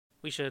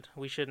We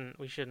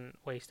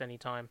shouldn't waste any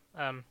time.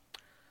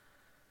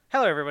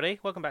 Hello everybody.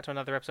 Welcome back to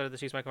another episode of the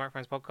Two Smoking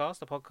Microphones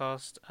podcast, a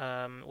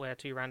podcast where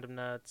two random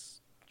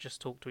nerds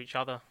just talk to each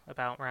other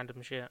about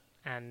random shit.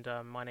 And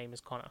my name is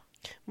Connor.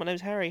 My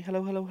name's Harry.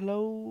 Hello, hello,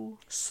 hello.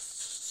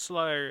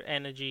 Slow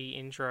energy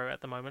intro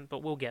at the moment,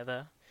 but we'll get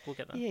there.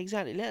 Yeah,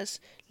 exactly. Let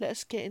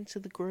us get into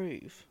the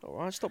groove. All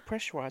right, stop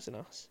pressurising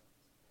us.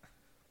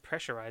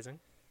 Pressurizing?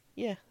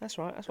 Yeah, that's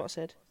right. That's what I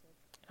said.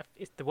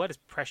 The word is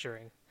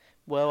pressuring.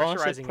 Well, I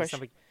said Pressurizing is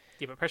something.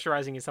 Yeah, but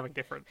pressurizing is something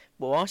different.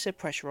 Well, I said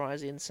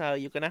pressurising, so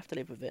you're gonna have to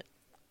live with it.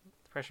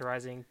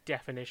 Pressurizing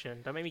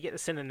definition. Don't make me get the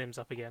synonyms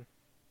up again.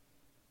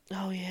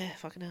 Oh yeah,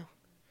 fucking hell.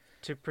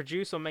 To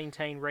produce or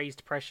maintain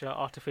raised pressure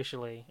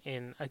artificially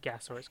in a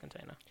gas or its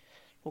container.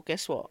 Well,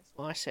 guess what?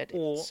 I said it.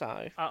 Or,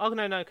 so.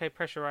 No, okay,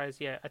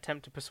 pressurize, yeah.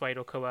 Attempt to persuade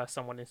or coerce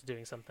someone into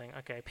doing something.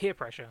 Okay, peer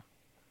pressure.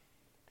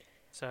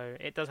 So,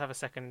 it does have a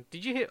second...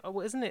 Did you hear...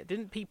 Oh, isn't it?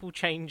 Didn't people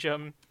change...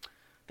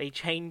 They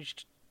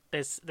changed...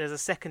 There's a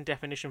second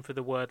definition for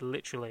the word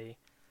literally.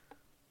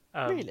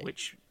 Really?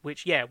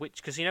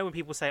 Because you know when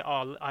people say,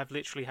 oh, I've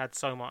literally had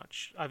so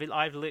much.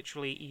 I've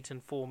literally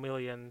eaten 4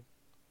 million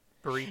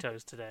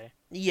burritos today.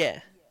 Yeah.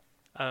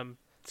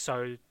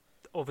 So...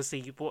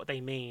 Obviously, what they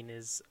mean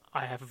is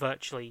I have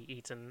virtually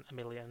eaten 1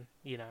 million,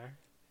 you know.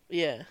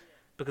 Yeah.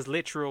 Because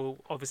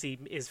literal, obviously,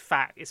 is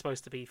fact. It's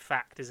supposed to be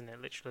fact, isn't it?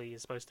 Literally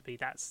is supposed to be,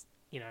 that's,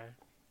 you know.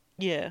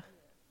 Yeah.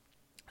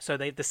 So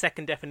the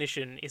second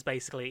definition is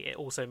basically, it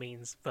also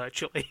means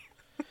virtually.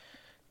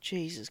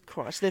 Jesus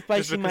Christ. They've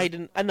basically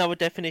made another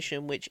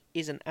definition which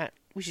is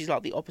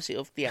like the opposite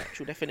of the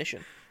actual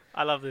definition.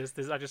 I love this.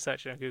 I just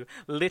searched it on Google.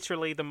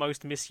 Literally, the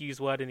most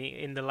misused word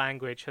in the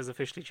language has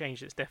officially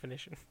changed its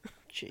definition.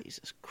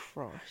 Jesus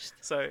Christ.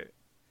 So,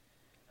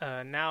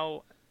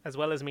 now, as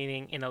well as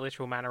meaning in a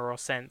literal manner or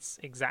sense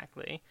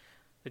exactly,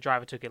 the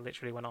driver took it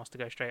literally when asked to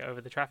go straight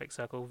over the traffic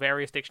circle.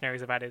 Various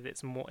dictionaries have added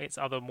its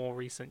other more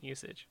recent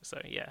usage.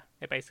 So, yeah,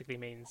 it basically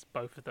means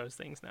both of those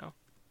things now.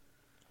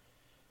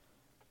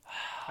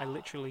 I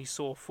literally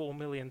saw 4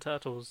 million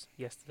turtles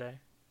yesterday.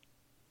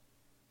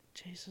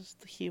 Jesus,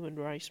 the human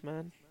race,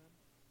 man.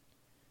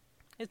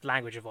 Its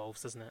language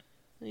evolves, doesn't it?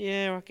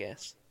 Yeah, I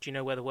guess. Do you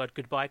know where the word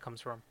goodbye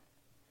comes from?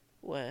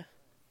 Where?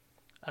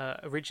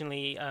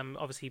 Originally,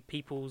 obviously,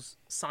 people's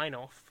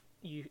sign-off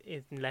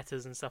in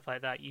letters and stuff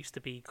like that used to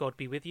be God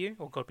be with you,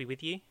 or God be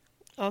with ye.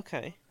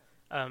 Okay.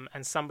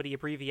 And somebody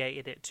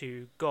abbreviated it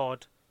to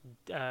God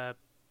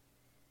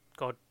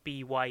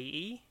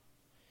B-Y-E.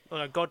 Or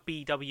no, God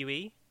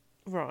B-W-E.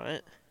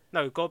 Right.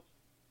 No,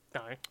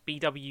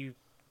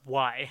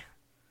 B-W-Y.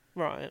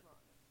 Right.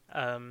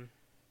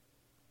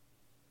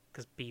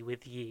 Because be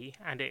with ye.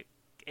 And it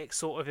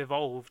sort of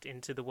evolved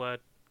into the word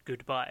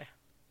goodbye.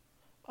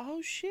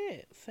 Oh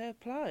shit, fair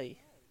play.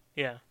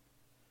 Yeah.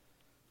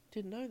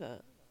 Didn't know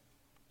that.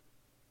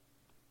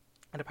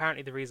 And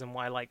apparently the reason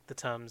why like the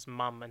terms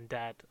mum and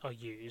dad are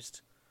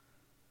used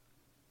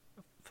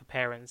for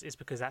parents is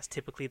because that's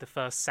typically the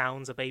first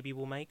sounds a baby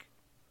will make.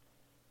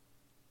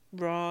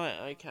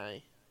 Right,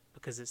 okay.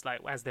 Because it's like,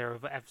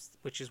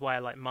 which is why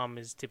like mum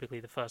is typically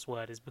the first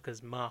word, is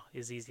because ma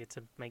is easier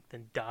to make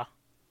than da.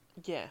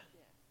 Yeah.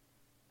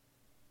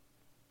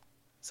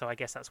 So I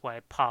guess that's why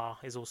pa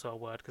is also a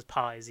word, because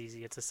pa is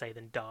easier to say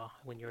than da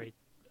when you're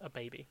a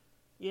baby.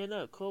 Yeah,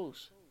 no, of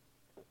course.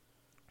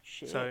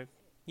 Shit. So,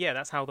 yeah,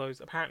 that's how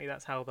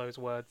those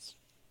words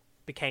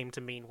became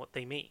to mean what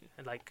they mean.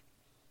 And like,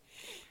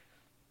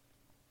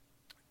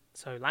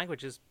 so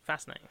language is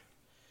fascinating.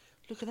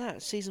 Look at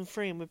that, season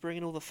 3 and we're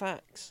bringing all the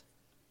facts.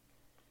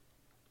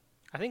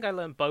 I think I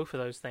learned both of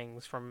those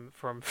things from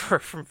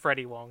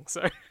Freddie Wong,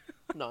 so...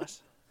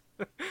 Nice.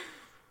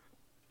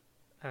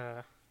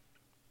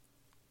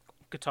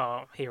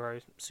 Guitar hero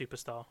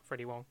superstar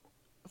Freddie Wong.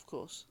 Of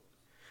course.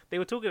 They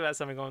were talking about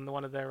something on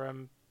one of their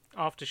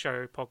after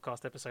show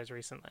podcast episodes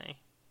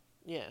recently.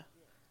 Yeah.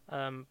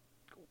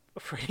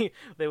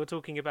 They were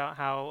talking about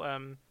how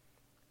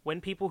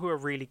when people who are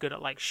really good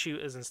at like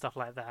shooters and stuff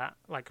like that,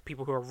 like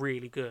people who are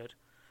really good,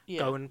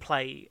 go and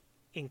play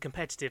in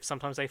competitive,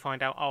 sometimes they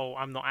find out, oh,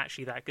 I'm not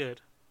actually that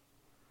good.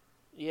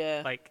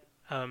 Yeah. Like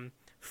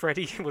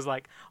Freddie was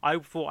like, I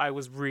thought I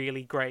was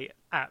really great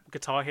at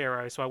Guitar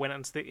Hero, so I went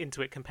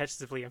into it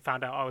competitively and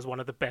found out I was one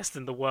of the best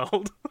in the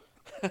world.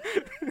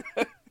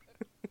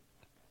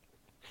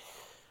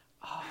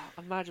 Oh,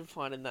 imagine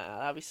finding that out.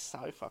 That'd be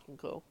so fucking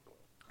cool.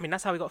 I mean,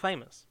 that's how he got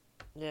famous.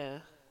 Yeah.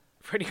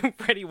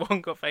 Freddie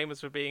Wong got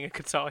famous for being a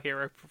Guitar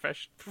Hero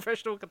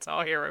professional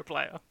Guitar Hero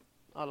player.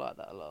 I like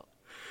that a lot.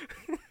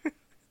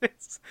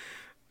 It's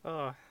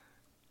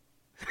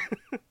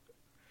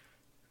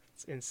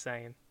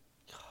insane.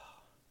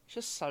 It's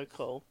just so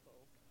cool.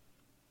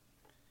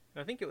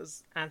 I think it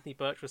was Anthony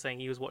Birch was saying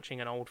he was watching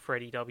an old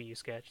Freddie W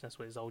sketch. That's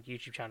what his old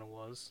YouTube channel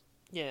was.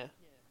 Yeah.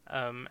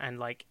 And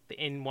like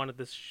in one of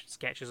the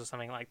sketches or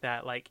something like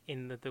that, like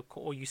in the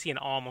or you see an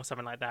arm or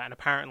something like that, and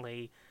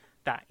apparently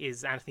that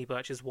is Anthony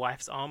Birch's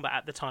wife's arm, but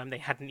at the time they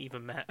hadn't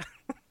even met.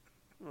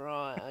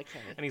 Right, okay.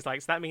 And he's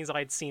like, so that means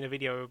I'd seen a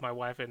video of my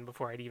wife in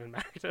before I'd even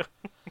married her.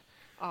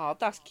 Oh,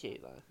 that's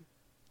cute though.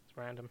 It's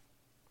random.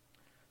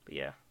 But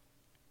yeah.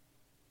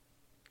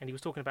 And he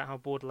was talking about how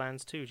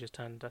Borderlands 2 just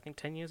turned, I think,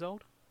 10 years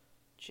old.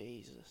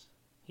 Jesus.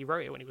 He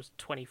wrote it when he was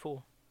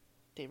 24.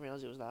 Didn't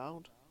realise it was that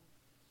old.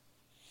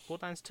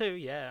 Borderlands 2,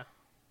 yeah.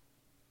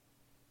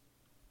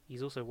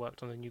 He's also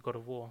worked on the new God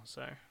of War,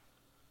 so...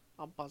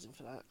 I'm buzzing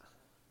for that.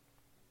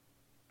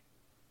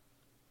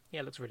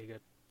 Yeah, it looks really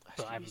good. That's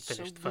But I gonna haven't be so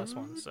finished the first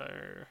one, good. so...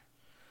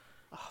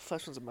 Oh,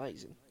 first one's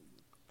amazing.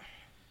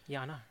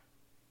 Yeah, I know.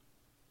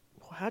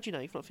 Well, how do you know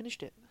you've not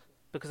finished it?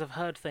 Because I've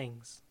heard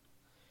things.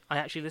 I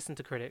actually listen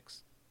to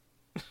critics.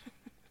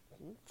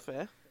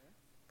 Fair.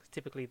 'Cause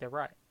typically they're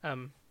right.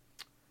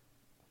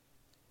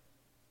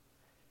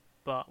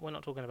 But we're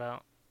not talking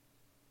about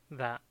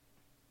that.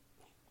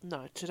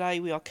 No,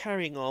 today we are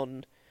carrying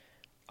on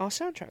our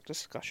soundtrack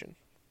discussion.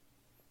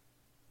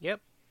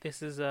 Yep.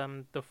 This is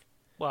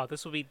well,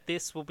 this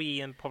will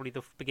be in probably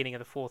the beginning of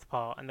the fourth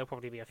part, and there'll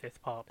probably be a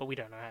fifth part, but we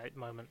don't know at the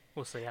moment.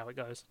 We'll see how it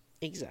goes.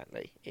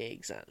 Exactly.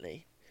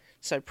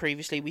 So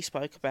previously we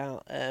spoke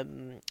about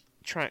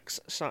tracks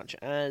such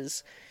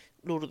as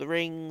Lord of the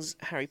Rings,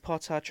 Harry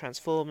Potter,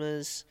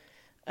 Transformers.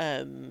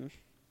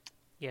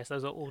 Yes,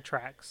 those are all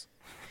tracks.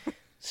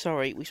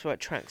 Sorry, we spoke about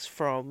tracks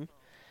from,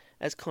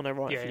 as Connor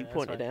rightfully that's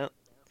pointed right. out.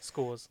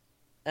 Scores.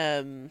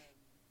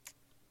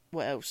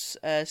 What else?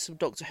 Some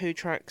Doctor Who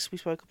tracks we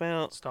spoke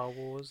about. Star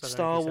Wars. I don't know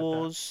Star if you said that.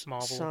 Wars.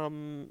 Marvel.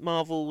 Some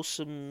Marvel.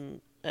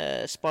 Some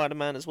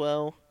Spider-Man as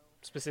well.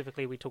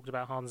 Specifically, we talked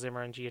about Hans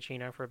Zimmer and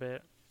Giacchino for a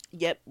bit.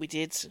 Yep, we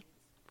did.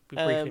 We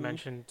briefly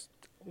mentioned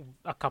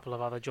a couple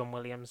of other John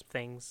Williams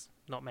things.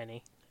 Not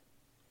many.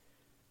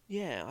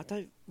 Yeah, I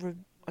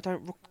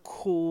don't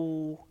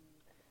recall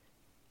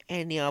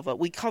any other.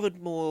 We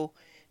covered more,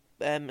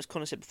 as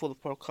Connor said before the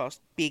podcast,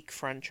 big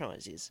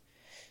franchises.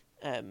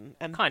 And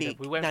Kind big of.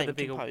 We went for the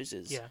bigger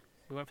composers. Yeah,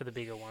 we went for the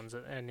bigger ones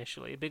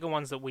initially. Bigger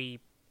ones that we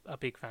are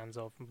big fans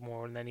of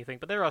more than anything.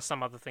 But there are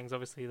some other things,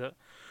 obviously, that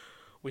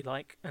we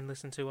like and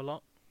listen to a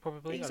lot.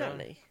 Probably.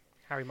 Exactly.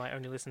 Harry might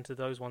only listen to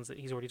those ones that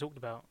he's already talked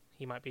about.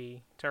 He might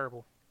be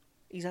terrible.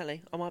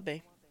 Exactly. I might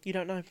be. You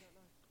don't know.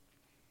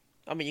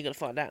 I mean, you're going to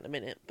find out in a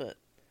minute, but...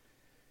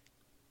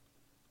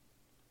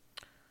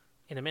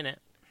 In a minute.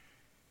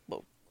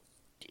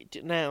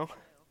 Now.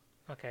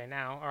 Okay,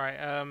 now.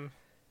 Alright,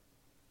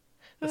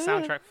 the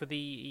soundtrack for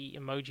the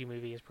Emoji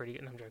Movie is pretty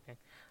good. No, I'm joking.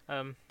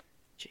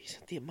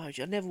 Jeez, the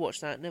Emoji. I never watched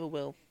that. Never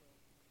will.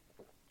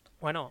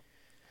 Why not?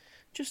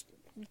 Just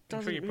I'm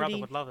doesn't sure your really... brother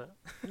would love it.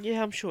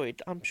 Yeah, I'm sure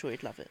he'd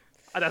love it.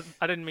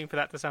 I didn't mean for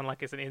that to sound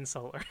like it's an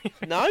insult or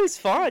anything. No, it's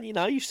fine. You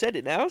know, you've said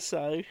it now,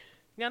 so...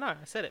 Yeah, no, I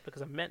said it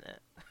because I meant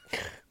it.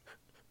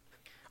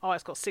 Oh,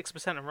 it's got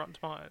 6% on Rotten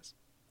Tomatoes.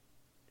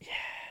 Yeah.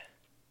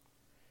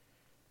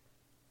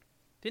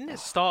 Didn't it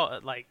start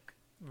at like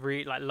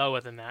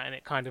lower than that, and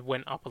it kind of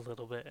went up a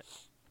little bit?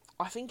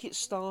 I think it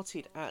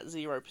started at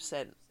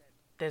 0%.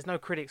 There's no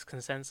critics'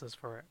 consensus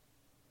for it.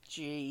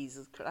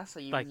 Jesus, that's how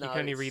you Like, know. you can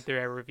only read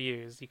their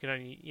reviews. You can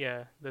only...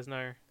 Yeah, there's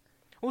no...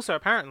 Also,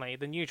 apparently,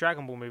 the new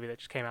Dragon Ball movie that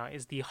just came out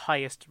is the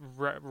highest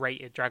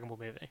rated Dragon Ball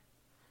movie.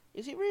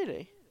 Is it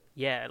really?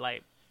 Yeah,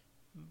 like...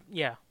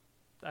 Yeah.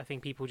 I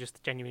think people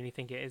just genuinely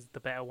think it is the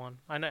better one.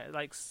 I know,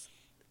 like...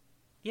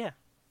 Yeah.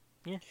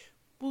 Yeah.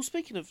 Well,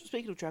 speaking of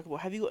Dragon Ball,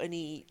 have you got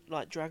any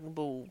like Dragon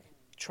Ball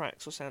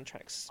tracks or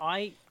soundtracks?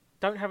 I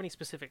don't have any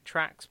specific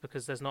tracks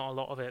because there's not a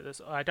lot of it.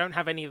 I don't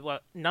have any... Well,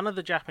 none of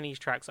the Japanese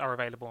tracks are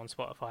available on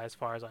Spotify as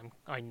far as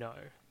I know.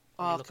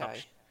 Let me look up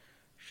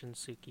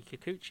Shinsuke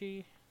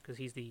Kikuchi, because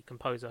he's the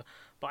composer.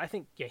 But I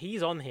think, yeah,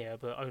 he's on here,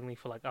 but only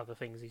for like other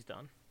things he's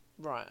done.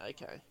 Right,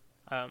 okay.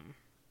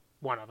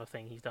 One other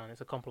thing he's done is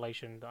a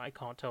compilation that I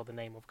can't tell the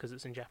name of because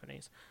it's in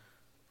Japanese.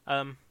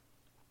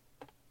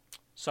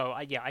 So,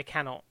 I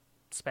cannot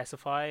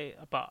specify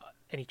about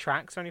any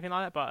tracks or anything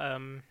like that, but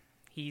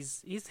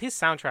his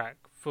soundtrack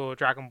for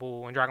Dragon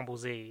Ball and Dragon Ball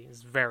Z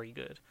is very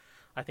good.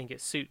 I think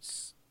it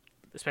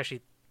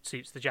especially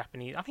suits the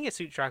Japanese. I think it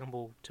suits Dragon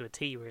Ball to a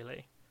T,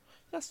 really.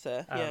 That's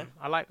fair. Yeah.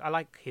 I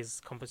like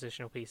his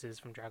compositional pieces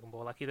from Dragon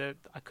Ball. Like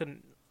I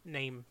couldn't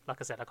name, like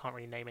I said, I can't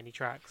really name any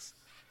tracks,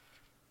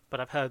 but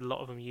I've heard a lot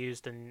of them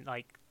used in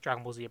like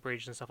Dragon Ball Z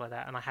Abridged and stuff like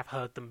that, and I have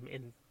heard them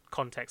in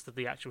context of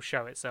the actual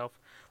show itself.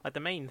 Like the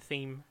main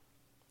theme,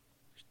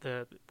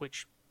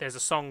 which there's a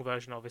song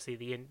version, obviously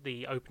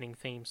the opening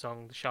theme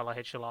song, the Shala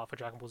Hid Shala for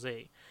Dragon Ball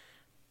Z.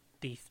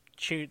 The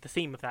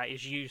theme of that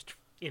is used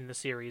in the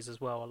series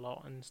as well a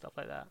lot and stuff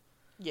like that.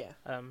 Yeah.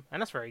 And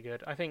that's very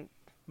good. I think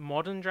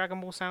modern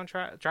Dragon Ball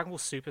Super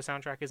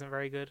soundtrack isn't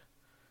very good.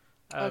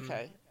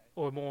 Okay.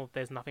 Or more,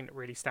 there's nothing that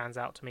really stands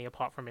out to me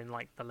apart from in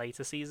like the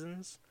later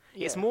seasons.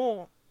 Yeah. It's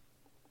more.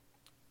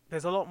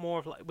 There's a lot more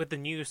of like with the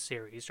new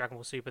series Dragon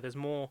Ball Super. There's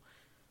more.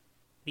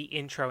 The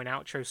intro and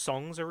outro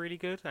songs are really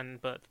good,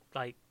 but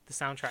like the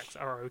soundtracks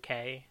are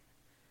okay.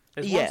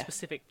 There's one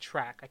specific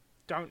track. I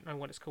don't know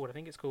what it's called. I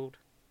think it's called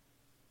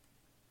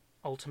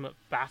Ultimate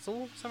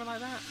Battle, something like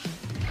that.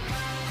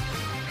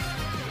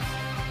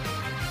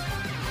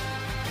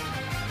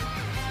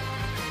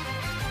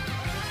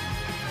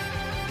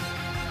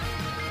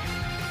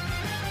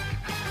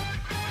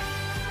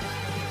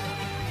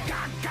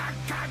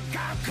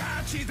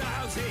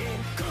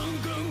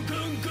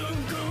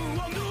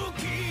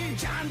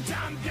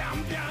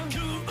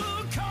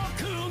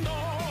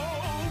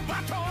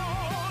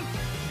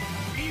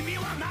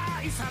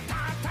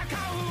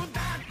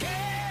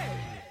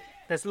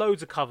 there's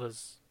loads of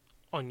covers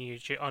on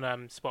YouTube, on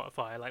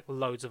Spotify, like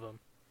loads of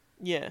them.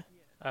 Yeah.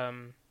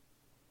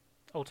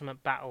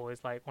 Ultimate Battle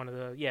is like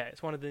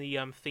it's one of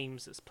the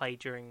themes that's played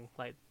during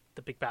like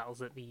the big battles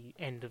at the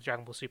end of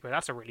Dragon Ball Super.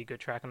 That's a really good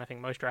track, and I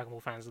think most Dragon Ball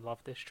fans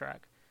love this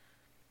track.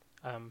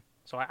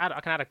 So I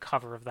can add a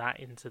cover of that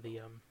into the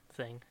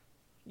thing.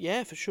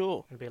 Yeah, for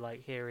sure. And be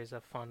like, here is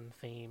a fun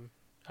theme.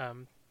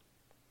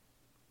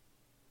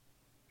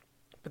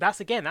 But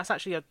that's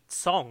actually a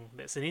song.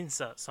 That's an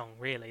insert song,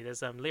 really.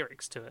 There's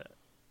lyrics to it.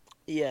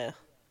 Yeah.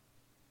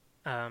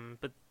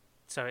 But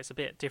so it's a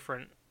bit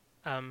different.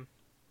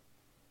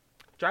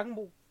 Dragon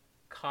Ball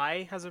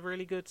Kai has a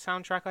really good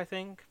soundtrack, I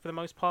think, for the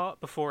most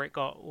part, before it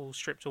got all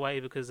stripped away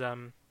because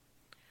the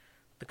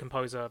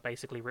composer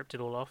basically ripped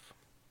it all off.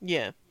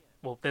 Yeah.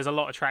 Well, there's a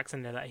lot of tracks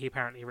in there that he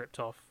apparently ripped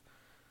off,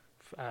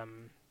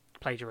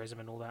 plagiarism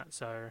and all that.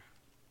 So,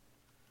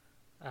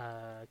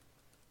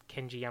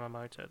 Kenji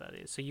Yamamoto, that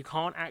is. So you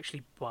can't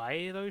actually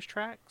buy those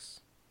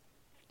tracks.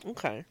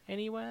 Okay.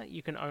 Anywhere.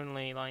 You can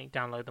only like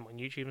download them on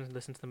YouTube and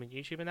listen to them on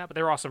YouTube and that. But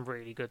there are some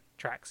really good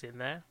tracks in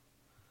there.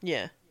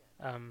 Yeah.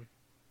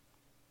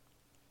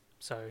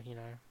 So, you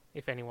know,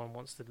 if anyone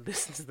wants to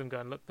listen to them, go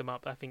and look them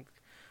up. I think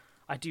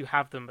I do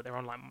have them, but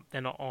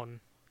they're not on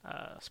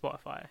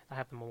Spotify. I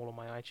have them all on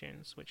my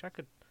iTunes, which I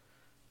could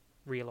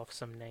reel off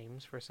some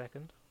names for a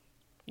second.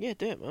 Yeah,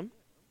 do it, man.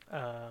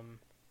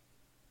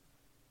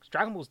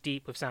 Dragon Ball's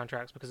deep with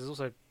soundtracks because there's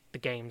also the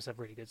games have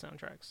really good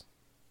soundtracks.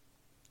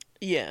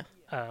 Yeah.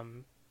 Where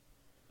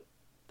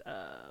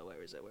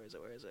is it?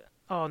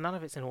 Oh, none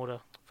of it's in order.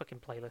 Fucking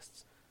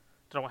playlists.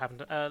 Don't know what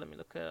happened. Let me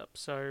look it up.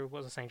 So, what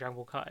was I saying? Dragon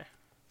Ball Kai.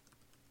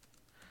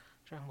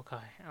 Dragon Ball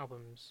Kai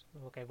albums.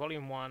 Okay,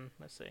 Volume 1.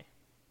 Let's see.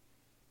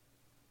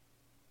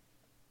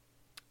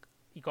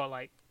 You got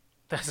like,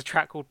 there's a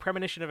track called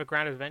Premonition of a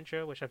Grand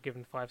Adventure, which I've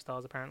given 5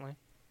 stars apparently.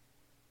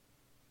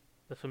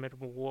 The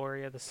Formidable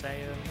Warrior, the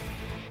Saiyan.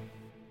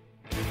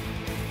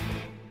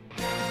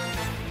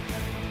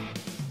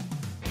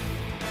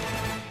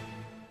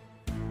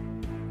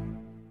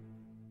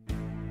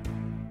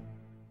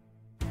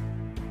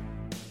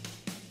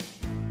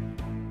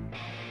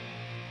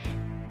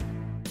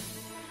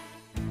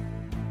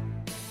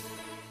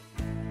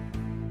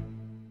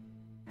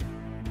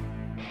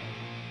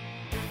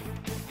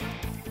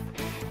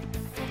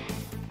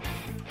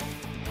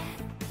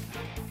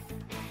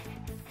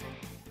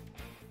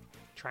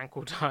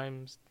 Tranquil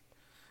Times,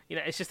 you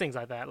know, it's just things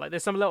like that. Like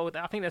there's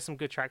I think there's some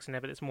good tracks in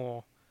there, but it's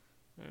more,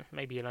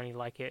 maybe you'll only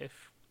like it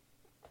if,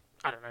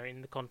 I don't know,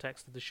 in the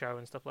context of the show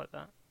and stuff like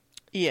that.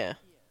 Yeah.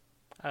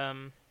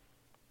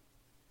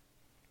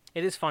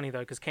 It is funny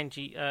though, because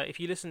Kenji, if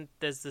you listen,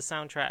 there's the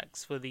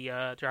soundtracks for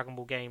the Dragon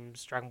Ball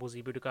games, Dragon Ball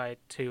Z Budokai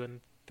 2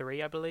 and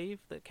 3, I believe,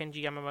 that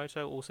Kenji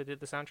Yamamoto also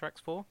did the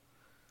soundtracks for.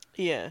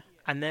 Yeah.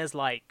 And there's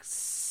like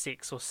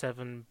 6 or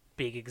 7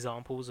 big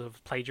examples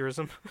of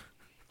plagiarism.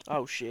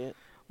 Oh, shit.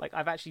 Like,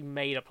 I've actually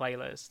made a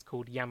playlist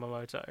called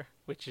Yamamoto,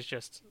 which is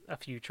just a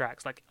few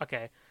tracks. Like,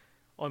 okay,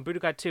 on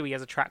Budokai 2, he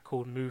has a track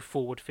called Move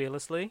Forward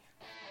Fearlessly.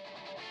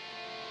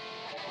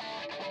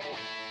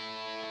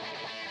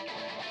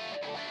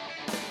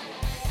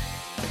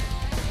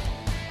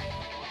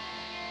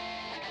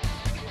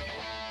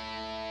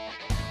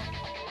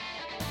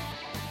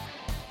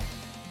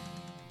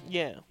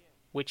 Yeah.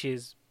 Which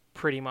is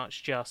pretty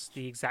much just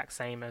the exact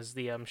same as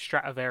the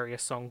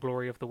Stratovarius song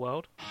Glory of the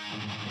World.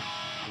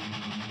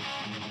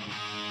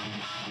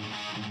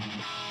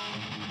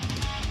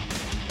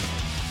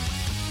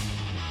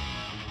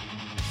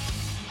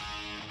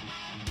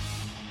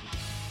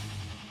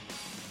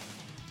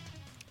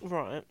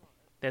 Right.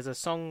 There's a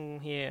song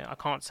here, I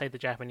can't say the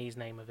Japanese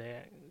name of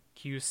it,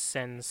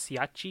 Kyusen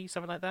Siachi,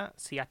 something like that,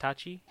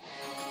 Siatachi.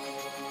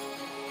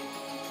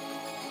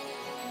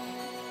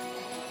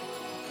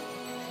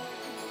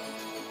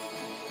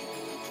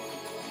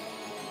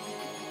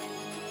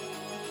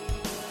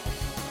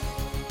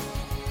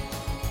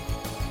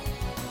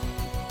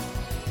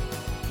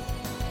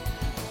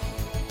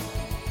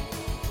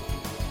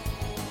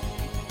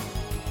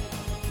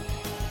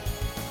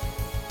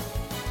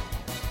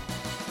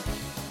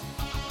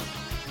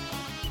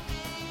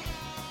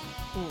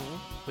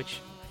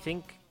 Which I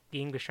think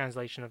the English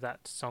translation of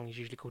that song is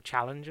usually called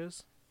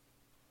Challengers.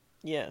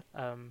 Yeah.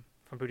 From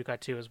Budokai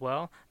 2 as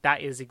well.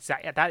 That is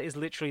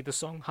literally the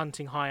song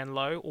Hunting High and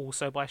Low,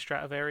 also by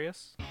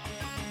Stratovarius.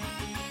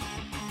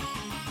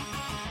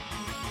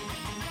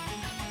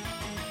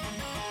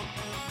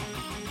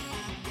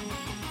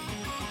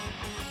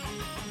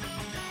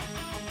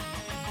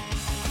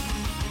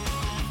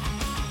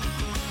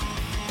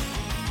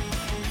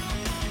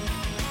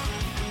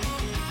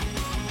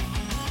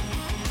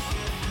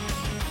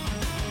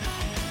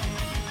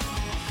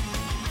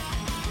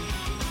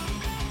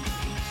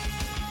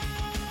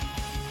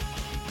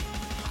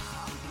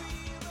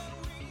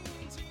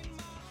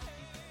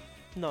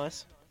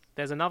 Nice.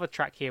 There's another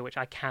track here which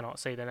I cannot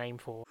say the name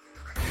for.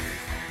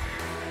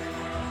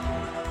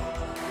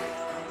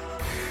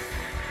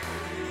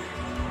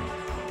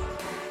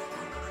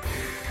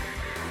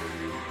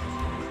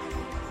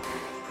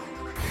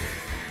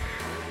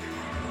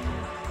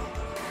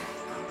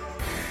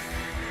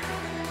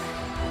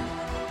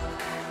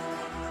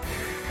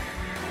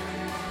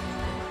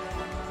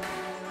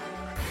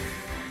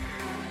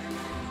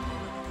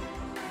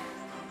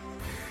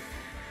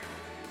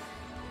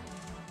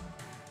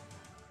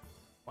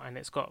 and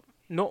it's got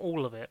not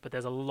all of it, but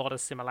there's a lot of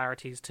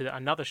similarities to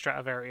another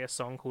Stratovarius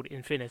song called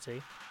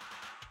Infinity.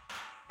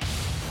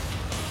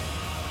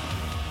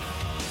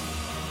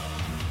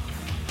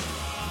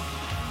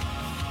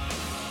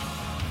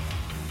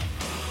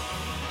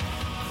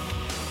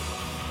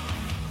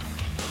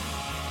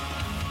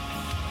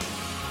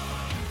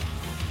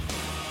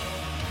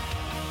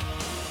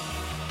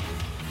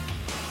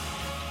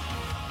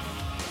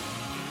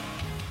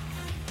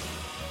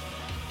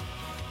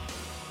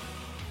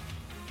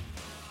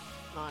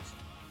 Nice.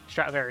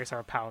 Stratovarius are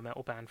a power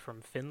metal band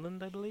from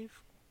Finland, I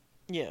believe.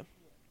 Yeah.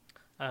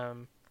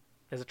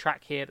 There's a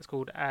track here that's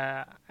called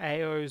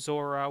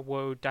Aozora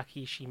wo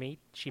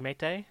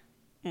Shimete.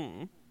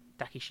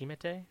 Daki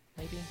Shimete,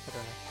 maybe? I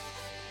don't know.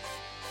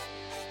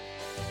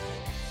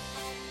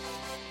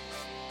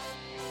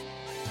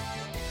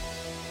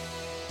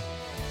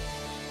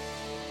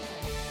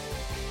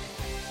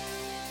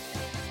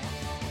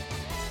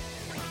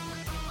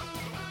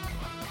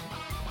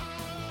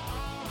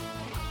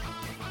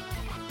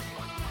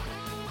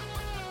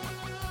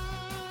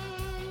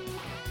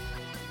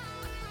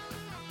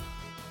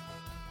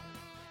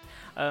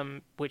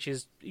 Which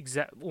is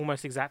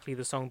almost exactly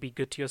the song "Be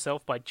Good to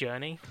Yourself" by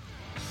Journey.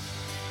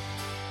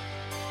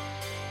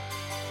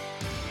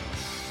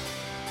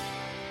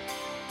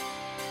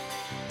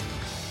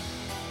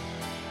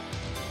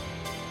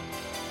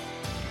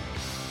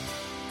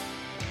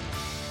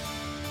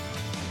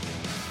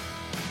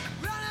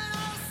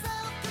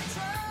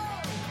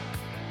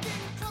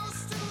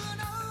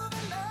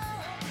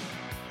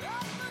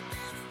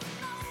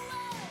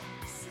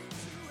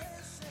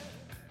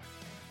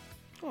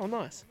 Oh,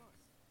 nice.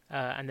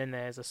 And then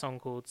there's a song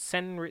called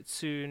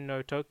Senritsu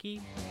no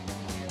Toki.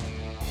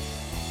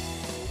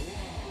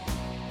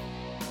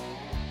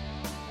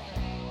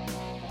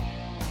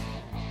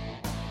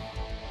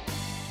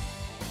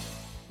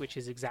 Which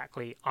is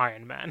exactly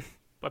Iron Man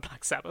by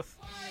Black Sabbath.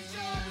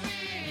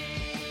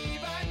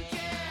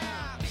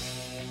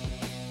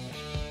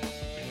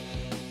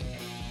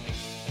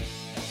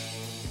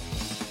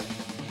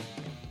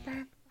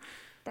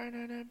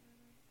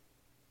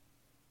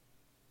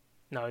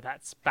 No,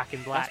 that's Back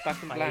in Black. That's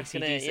Back in by Black,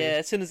 isn't it? AC/DC. Yeah,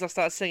 as soon as I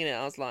started singing it,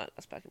 I was like,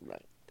 that's Back in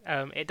Black.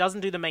 It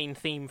doesn't do the main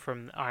theme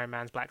from Iron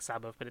Man's Black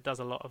Sabbath, but it does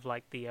a lot of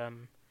like the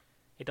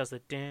it does the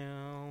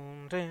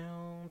down,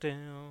 down,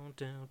 down,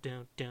 down,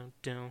 down, down,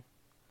 down.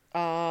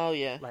 Oh,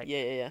 yeah. Like-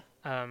 Yeah.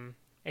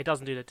 It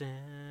doesn't do the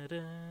da,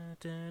 da,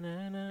 da,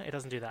 da, da. It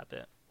doesn't do that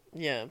bit,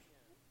 Yeah.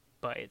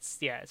 but it's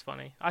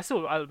funny. I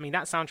mean,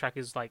 that soundtrack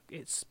is like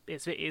it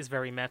is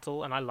very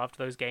metal, and I loved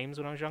those games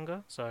when I was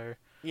younger, so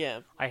Yeah.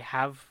 I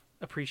have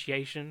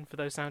appreciation for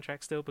those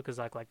soundtracks still because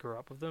I grew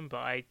up with them, but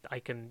I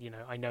can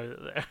I know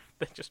that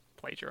they're just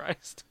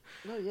plagiarized.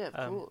 No, yeah,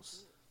 of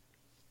course.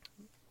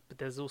 But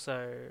there's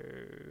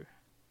also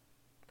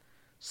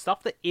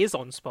stuff that is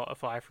on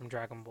Spotify from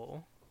Dragon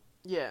Ball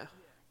Yeah.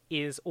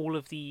 is all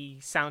of the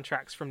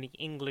soundtracks from the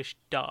English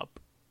dub,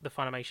 the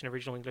Funimation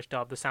original English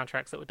dub, the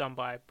soundtracks that were done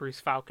by Bruce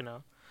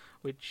Falconer,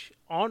 which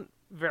aren't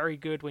very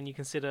good when you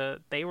consider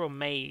they were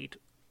made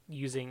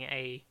using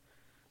a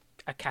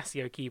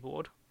Casio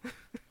keyboard.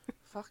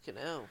 Fucking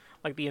hell.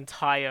 Like the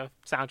entire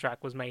soundtrack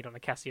was made on a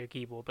Casio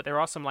keyboard, but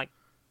there are some, like,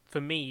 for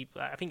me,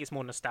 I think it's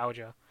more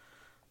nostalgia.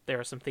 There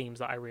are some themes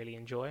that I really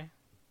enjoy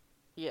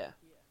Yeah.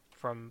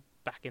 from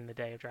back in the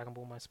day of Dragon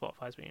Ball. My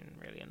Spotify's been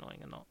really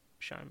annoying and not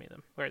showing me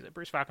them. Where is it?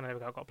 Bruce Falconer, I've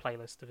got a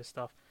playlist of his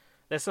stuff.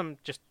 There's some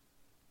just,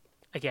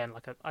 again,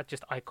 like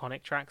just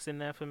iconic tracks in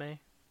there for me.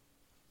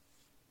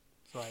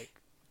 It's like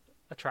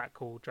a track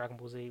called Dragon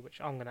Ball Z, which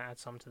I'm going to add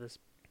some to this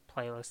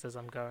playlist as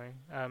I'm going.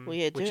 Well,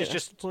 yeah, which do is it.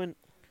 That's the point.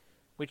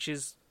 which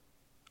is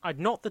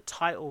not the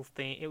title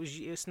thing.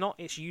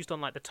 It's used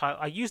on like the title.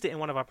 I used it in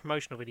one of our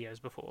promotional videos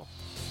before.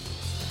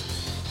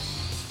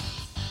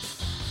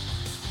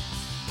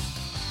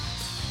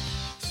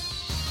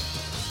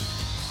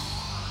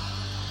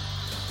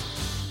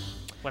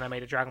 When I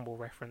made a Dragon Ball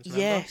reference,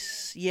 remember?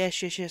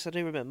 Yes, I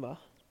do remember.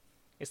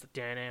 It's the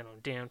down,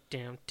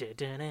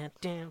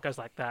 goes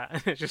like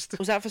that. It just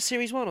Was that for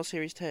Series 1 or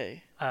Series 2?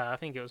 I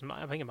think it might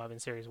have been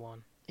Series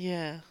 1.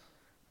 Yeah.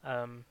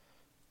 I'd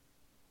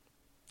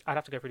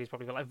have to go through these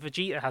probably, but like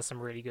Vegeta has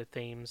some really good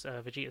themes.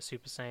 Vegeta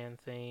Super Saiyan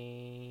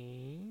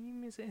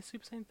theme. Is it a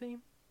Super Saiyan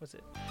theme? Was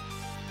it?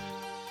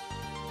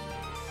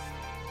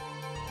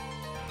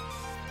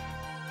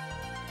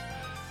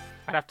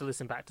 I'd have to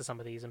listen back to some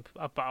of these,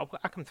 but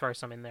I can throw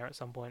some in there at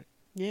some point.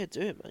 Yeah,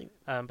 do it, mate.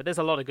 But there's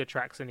a lot of good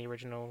tracks in the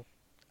original.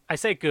 I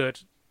say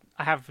good.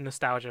 I have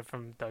nostalgia for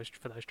those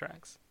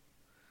tracks.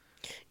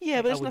 Yeah,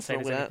 Like, but I there's wouldn't say nothing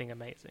wrong there's with that. anything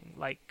amazing.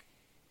 Like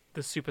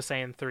the Super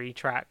Saiyan 3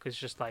 track is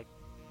just like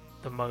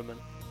the moment.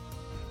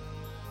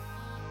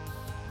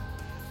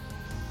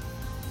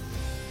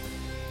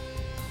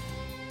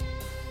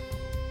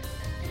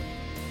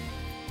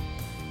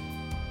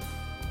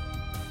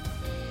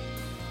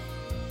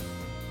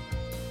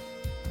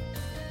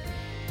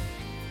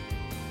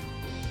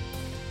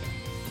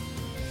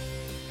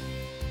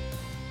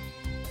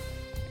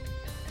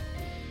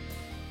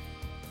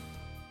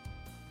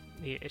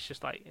 Yeah, it's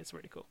just like it's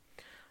really cool.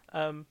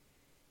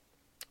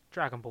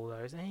 Dragon Ball,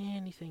 though. Is there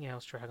anything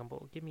else Dragon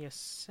Ball? Give me a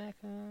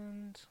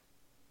second.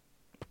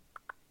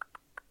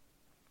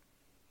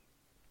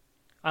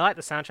 I like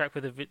the soundtrack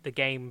for the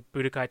game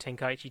Budokai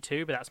Tenkaichi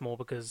 2, but that's more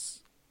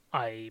because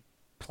I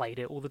played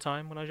it all the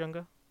time when I was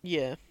younger.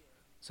 Yeah.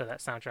 So that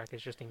soundtrack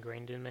is just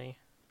ingrained in me.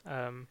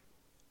 But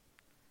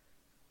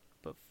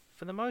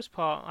for the most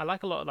part, I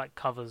like a lot of like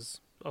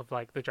covers of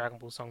like the Dragon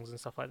Ball songs and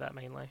stuff like that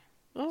mainly.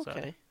 Okay.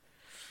 So,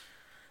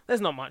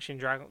 there's not much in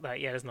Dragon.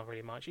 There's not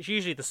really much. It's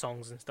usually the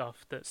songs and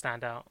stuff that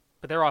stand out,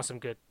 but there are some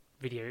good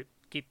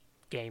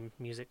game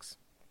musics.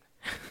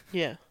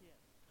 Yeah.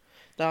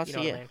 That's You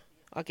know what I mean?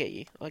 I get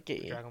you.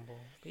 Dragon Ball.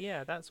 But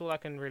yeah, that's all I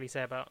can really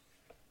say about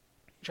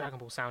Dragon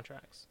Ball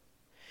soundtracks.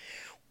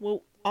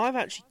 Well, I've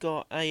actually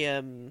got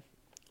a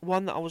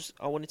one that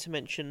I wanted to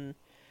mention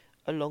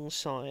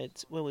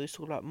alongside when we were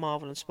talking about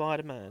Marvel and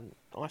Spider-Man.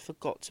 I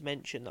forgot to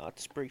mention that I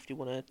just briefly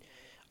want to.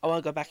 I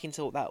won't go back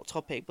into that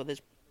topic, but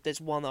there's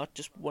one that I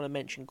just want to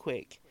mention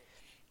quick.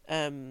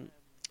 Into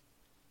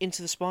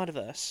the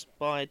Spider-Verse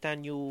by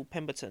Daniel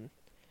Pemberton.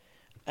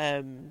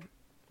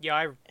 Yeah,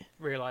 I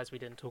realised we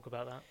didn't talk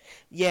about that.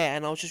 Yeah,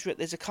 and I was just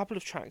there's a couple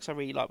of tracks I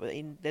really like, but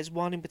there's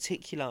one in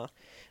particular.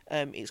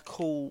 It's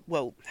called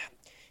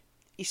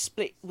it's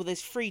split. Well,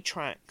 there's 3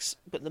 tracks,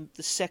 but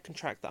the second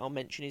track that I'll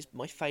mention is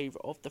my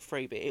favourite of the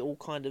 3. But it all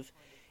kind of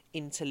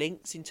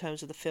interlinks in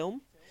terms of the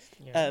film.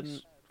 Yeah,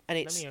 and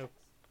it's let me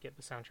get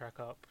the soundtrack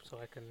up so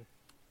I can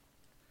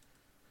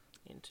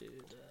into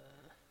the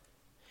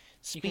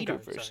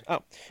Speederverse.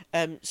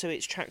 So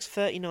it's tracks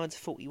 39 to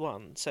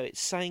 41. So it's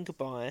Saying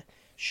Goodbye,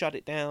 Shut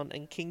It Down,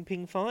 and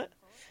Kingpin Fight.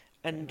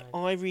 And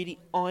I really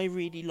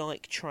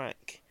like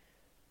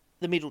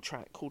the middle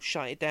track called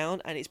Shut It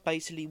Down, and it's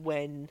basically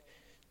when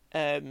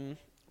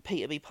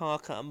Peter B.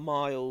 Parker and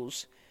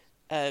Miles,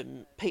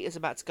 Peter's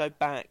about to go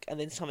back, and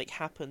then something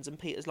happens, and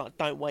Peter's like,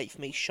 "Don't wait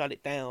for me, shut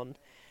it down,"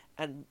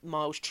 and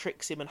Miles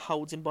tricks him and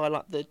holds him by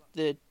like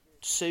the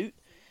suit.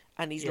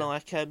 And he's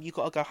like, "You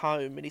got to go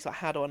home." And he's like,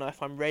 "How do I know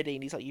if I'm ready?"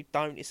 And he's like, "You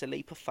don't. It's a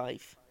leap of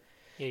faith."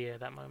 Yeah,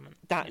 that moment.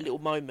 That little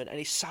moment, and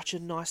it's such a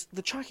nice.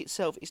 The track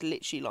itself is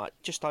literally like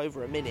just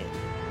over a minute.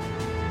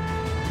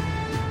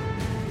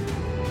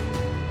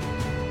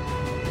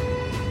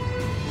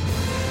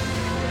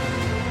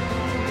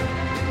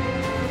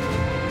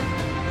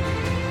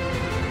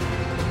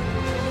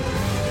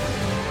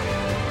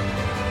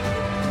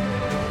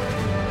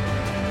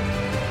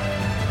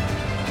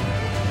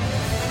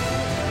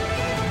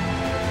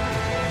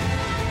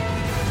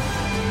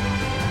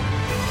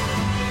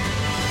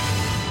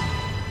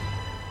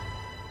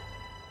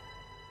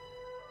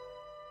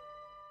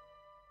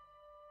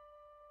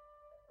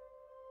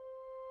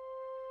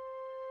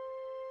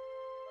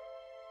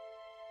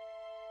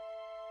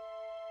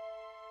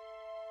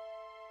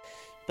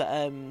 But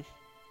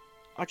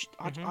I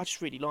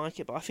just really like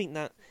it. But I think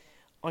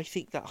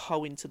that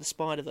whole Into the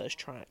Spider-Verse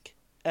track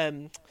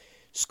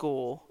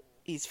score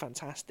is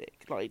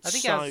fantastic. Like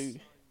it's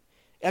it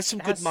has some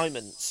good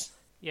moments.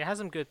 Yeah, it has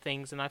some good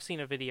things, and I've seen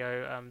a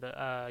video that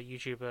a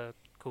YouTuber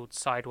called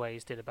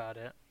Sideways did about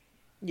it.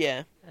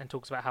 Yeah, and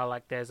talks about how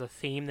like there's a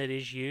theme that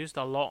is used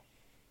a lot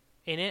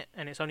in it,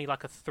 and it's only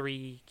like a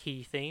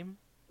 3-key theme.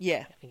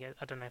 Yeah,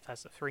 I don't know if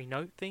that's a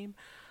 3-note theme.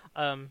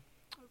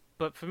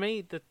 But for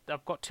me,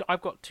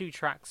 I've got 2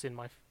 tracks in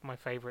my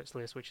favorites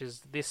list, which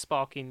is This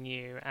Spark in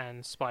You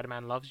and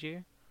Spider-Man Loves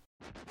You.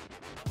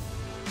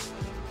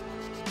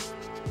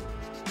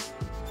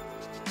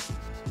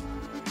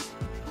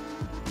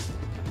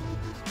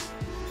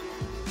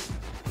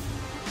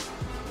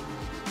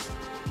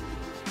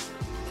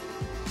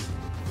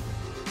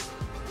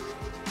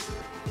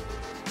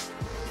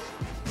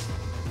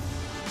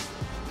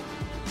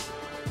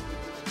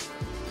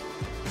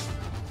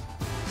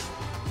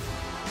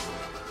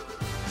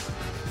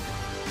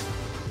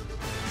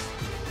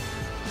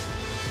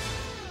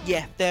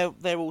 Yeah,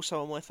 they're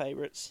also on my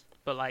favourites.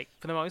 But like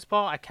for the most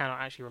part, I cannot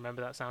actually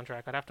remember that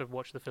soundtrack. I'd have to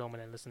watch the film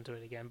and then listen to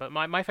it again. But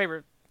my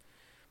favourite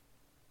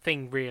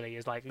thing really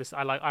is like this.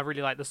 I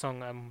really like the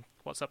song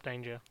 "What's Up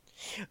Danger."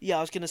 Yeah,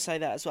 I was going to say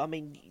that as well. I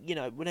mean, you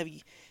know, one of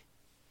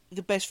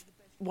the best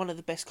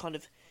kind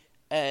of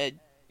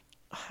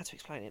how to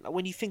explain it. Like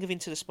when you think of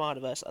Into the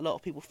Spider-Verse, a lot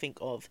of people think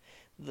of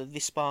the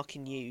Spark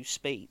in You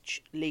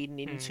speech leading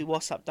into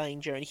What's Up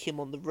Danger and him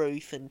on the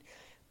roof, and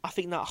I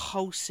think that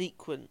whole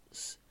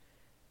sequence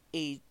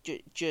is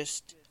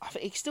just. I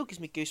think it still gives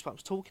me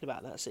goosebumps talking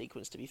about that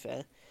sequence. To be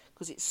fair,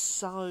 because it's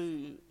so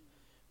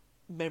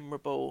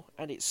memorable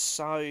and it's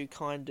so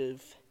kind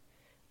of.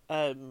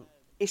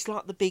 It's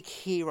like the big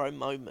hero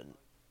moment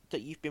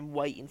that you've been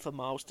waiting for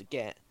Miles to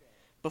get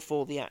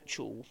before the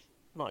actual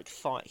like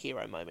fight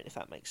hero moment, if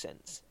that makes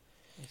sense.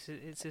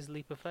 It's his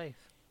leap of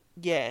faith.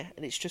 Yeah,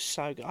 and it's just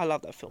so good. I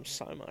love that film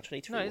so much. I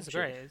need to. No, it's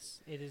great.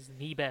 It is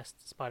the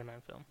best Spider-Man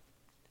film.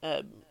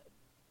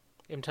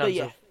 In But terms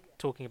of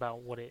talking about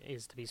what it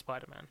is to be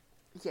Spider-Man.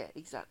 Yeah,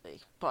 exactly.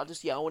 But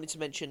I wanted to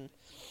mention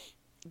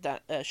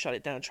that Shut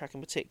It Down track in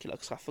particular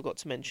because I forgot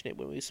to mention it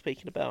when we were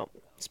speaking about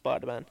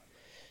Spider-Man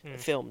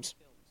films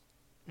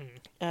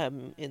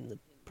in the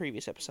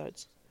previous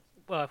episodes.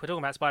 Well, if we're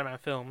talking about Spider-Man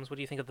films, what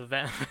do you think of the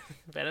Venom,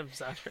 Venom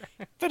soundtrack?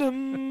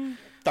 Venom.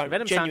 The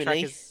Venom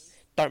Genuinely soundtrack is.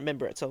 don't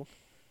remember it at all.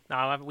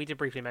 No, we did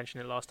briefly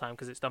mention it last time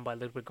because it's done by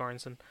Ludwig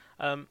Göransson.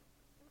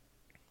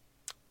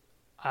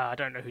 I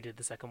don't know who did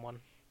the second one,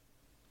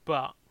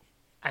 but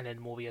and then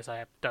Morbius.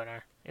 I don't know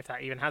if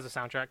that even has a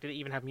soundtrack. Did it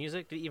even have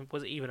music?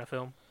 Was it even a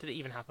film? Did it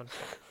even happen?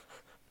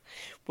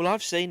 Well,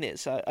 I've seen it,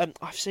 so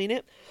I've seen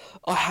it.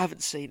 I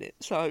haven't seen it,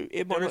 so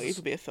it might not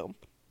even be a film.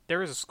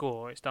 There is a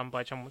score. It's done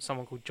by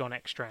someone called John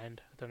Ekstrand.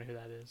 I don't know who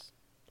that is.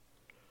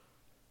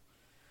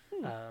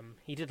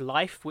 He did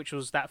Life, which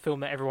was that film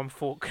that everyone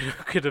thought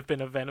could have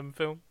been a Venom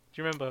film.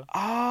 Do you remember?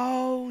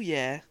 Oh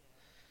yeah,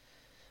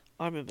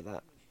 I remember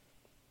that.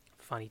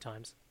 Funny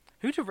times.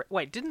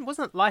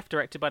 Wasn't Life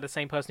directed by the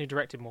same person who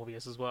directed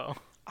Morbius as well?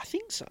 I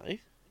think so.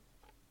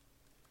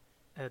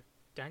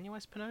 Daniel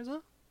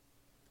Espinosa?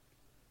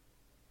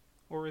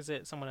 Or is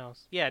it someone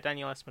else? Yeah,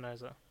 Daniel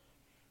Espinosa.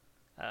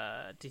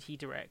 Did he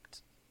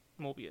direct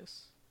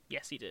Morbius?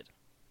 Yes, he did.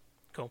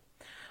 Cool.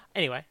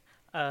 Anyway,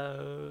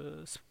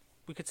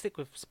 we could stick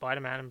with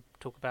Spider-Man and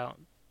talk about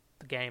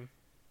the game.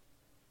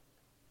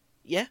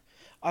 Yeah,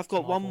 I've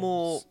got one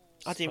more. Marvel's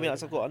I didn't realise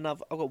Spider-Man.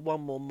 I've got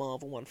one more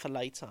Marvel one for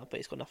later, but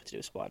it's got nothing to do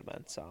with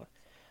Spider-Man, so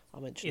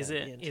I'll mention it at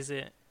the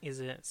end. Is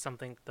it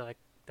something that I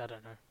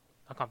don't know?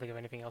 I can't think of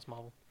anything else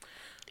Marvel.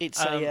 It's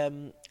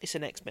it's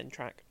an X-Men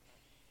track.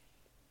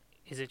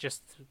 Is it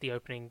just the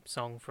opening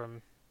song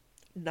from?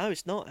 No,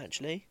 it's not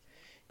actually.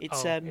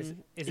 It's is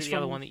it the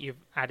other one that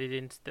you've added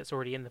in that's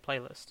already in the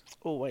playlist?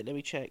 Oh wait, let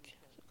me check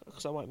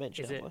because I might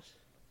mention it.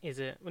 Is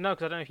it? Well, no,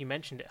 because I don't know if you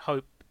mentioned it.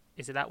 Hope.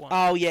 Is it that one?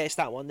 Oh yeah, it's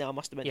that one. No, I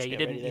must have mentioned you it.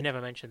 didn't. Already, You never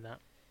mentioned that.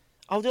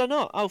 Oh, did I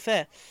not? Oh,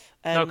 fair.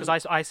 No,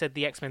 because I said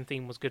the X-Men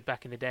theme was good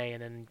back in the day,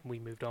 and then we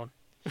moved on.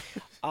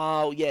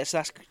 Oh yes,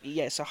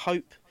 So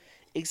Hope,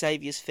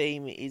 Xavier's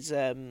theme is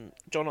John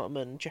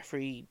Ottman,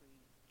 Jeffrey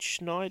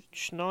Schneider.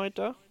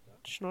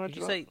 Did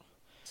you say?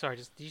 Sorry,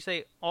 did you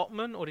say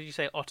Ottman or did you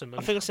say Ottoman?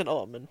 I think I said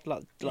Ottoman,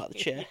 like the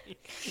chair.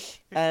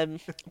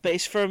 But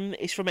it's from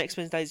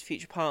X-Men: Days of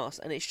Future Past,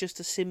 and it's just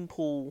a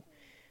simple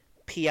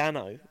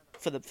piano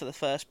for the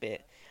first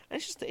bit,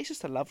 and it's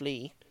just a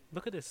lovely.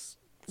 Look at this.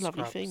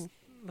 Lovely thing.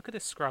 Look at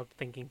this scrub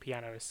thinking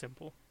piano is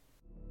simple.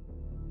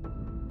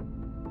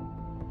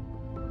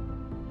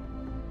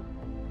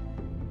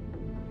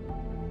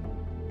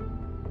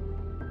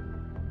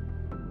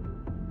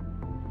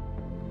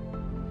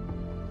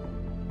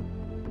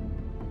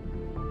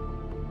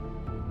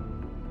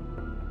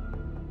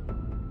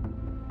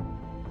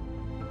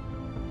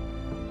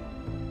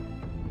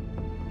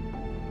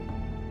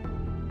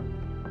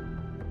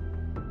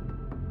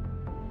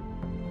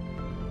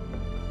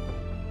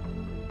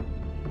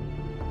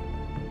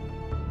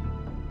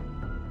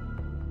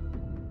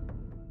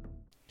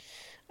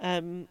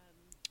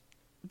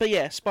 But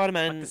yeah,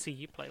 Spider-Man. I'd like to see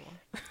you play one.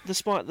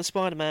 the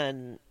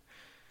Spider-Man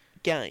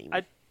game.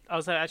 I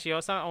want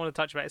to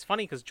touch about. It's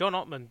funny because John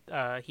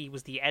Ottman, he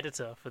was the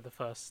editor for the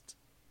first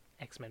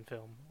X-Men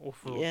film, or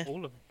for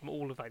all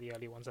of like the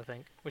early ones, I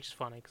think, which is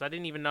funny because I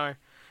didn't even know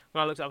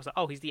when I looked up. I was like,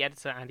 oh, he's the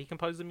editor and he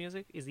composed the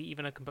music. Is he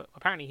even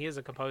apparently he is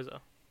a composer.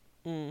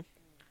 Mm.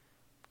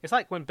 It's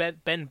like when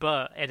Ben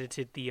Burr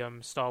edited the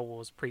Star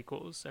Wars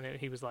prequels, and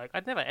he was like,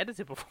 I'd never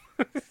edited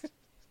before.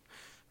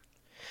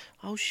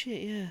 Oh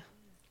shit! Yeah.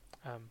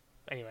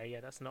 Anyway, yeah,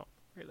 that's not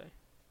really.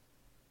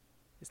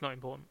 It's not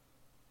important.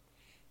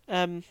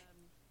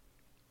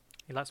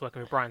 He likes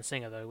working with Bryan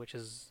Singer though, which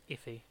is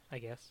iffy, I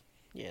guess.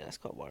 Yeah, that's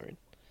quite worrying.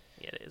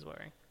 Yeah, it is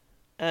worrying.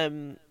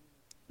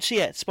 So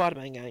yeah,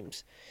 Spider-Man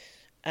games.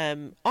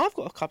 I've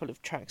got a couple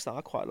of tracks that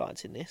I quite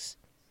liked in this.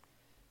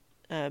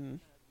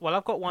 Well,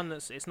 I've got one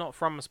it's not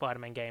from a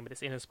Spider-Man game, but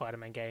it's in a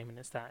Spider-Man game, and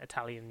it's that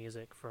Italian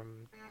music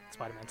from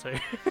Spider-Man 2.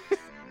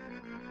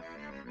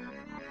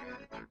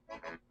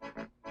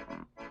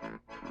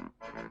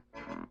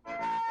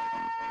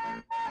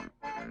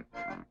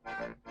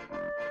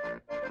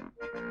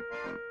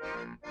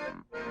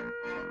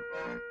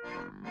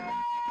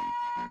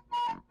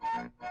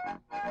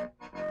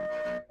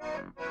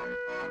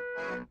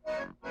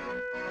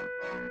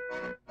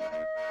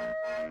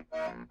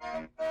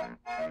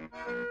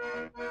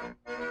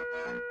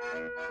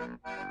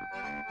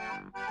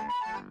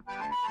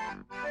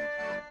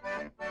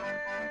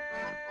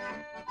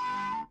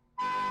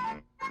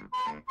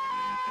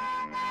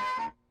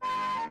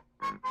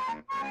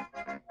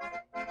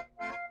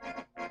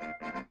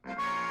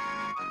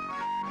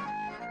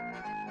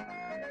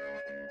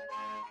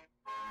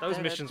 Those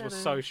missions were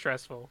so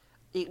stressful.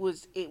 It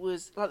was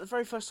like the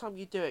very first time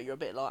you do it, you're a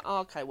bit like, oh,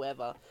 okay,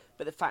 whatever.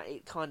 But the fact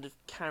it kind of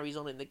carries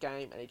on in the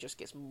game, and it just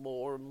gets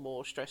more and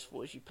more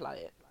stressful as you play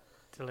it.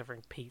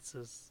 Delivering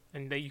pizzas,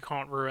 and you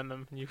can't ruin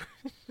them. You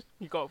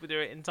got to do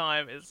it in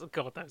time.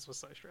 God, those were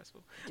so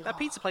stressful. That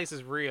pizza place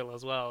is real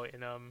as well.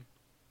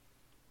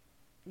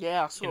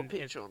 Yeah, I saw a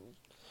picture on.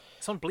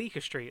 It's on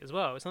Bleecker Street as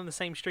well. It's on the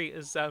same street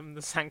as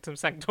the Sanctum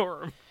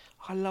Sanctorum.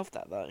 I love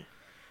that though.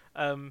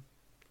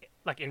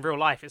 Like in real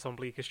life, it's on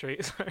Bleecker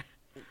Street. So.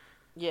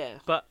 Yeah.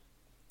 But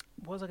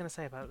what was I going to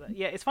say about that?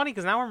 Yeah, it's funny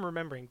because now I'm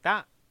remembering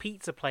that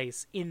pizza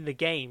place in the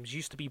games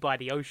used to be by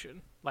the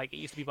ocean. Like, it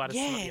used to be by the,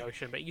 not the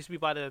ocean, but it used to be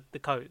by the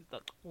coast.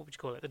 What would you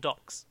call it? The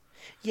docks.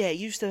 Yeah, it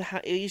used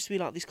to be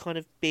like this kind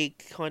of big,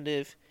 kind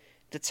of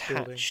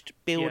detached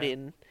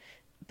building,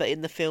 but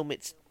in the film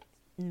it's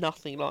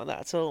nothing like that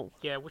at all.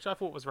 Yeah, which I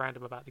thought was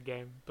random about the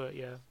game, but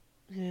yeah.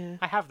 Yeah.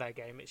 I have that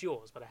game. It's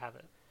yours, but I have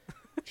it.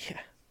 Yeah.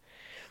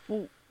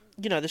 Well,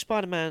 you know, the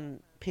Spider-Man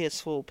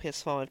PS4,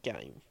 PS5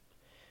 game.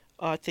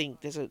 I think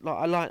there's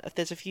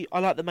a few. I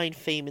like the main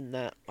theme in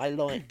that. I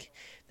like.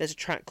 There's a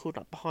track called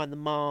like Behind the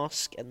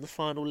Mask and The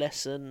Final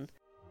Lesson.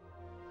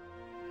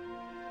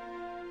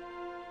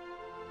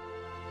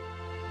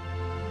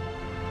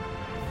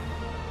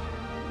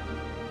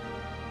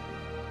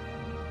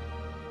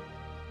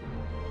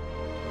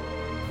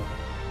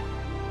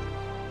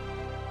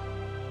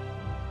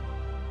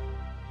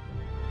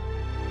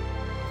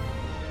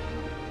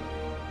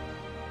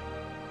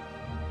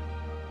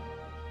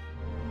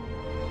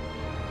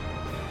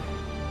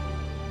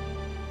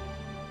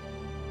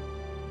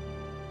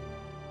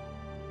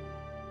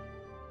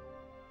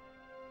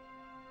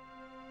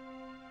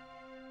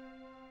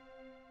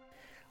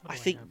 I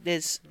think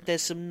there's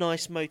some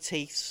nice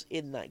motifs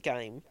in that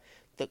game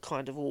that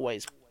kind of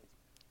always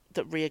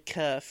that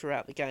reoccur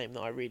throughout the game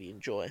that I really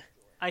enjoy.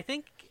 I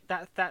think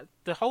that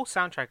the whole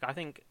soundtrack. I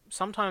think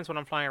sometimes when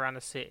I'm swinging around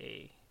the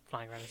city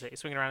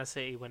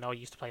when I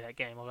used to play that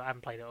game. I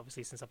haven't played it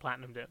obviously since I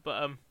platinumed it,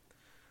 but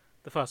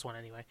the first one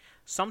anyway.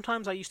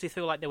 Sometimes I used to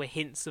feel like there were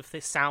hints of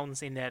the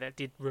sounds in there that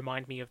did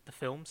remind me of the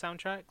film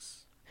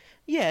soundtracks.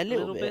 Yeah, a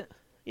little bit.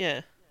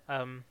 Yeah.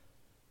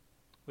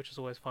 Which was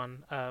always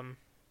fun.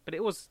 But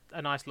it was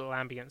a nice little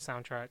ambient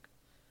soundtrack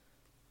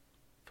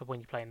for when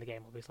you play in the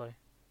game, obviously.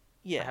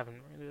 Yeah. I haven't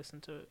really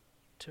listened to it.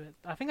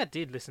 I think I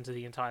did listen to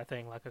the entire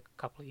thing like a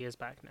couple of years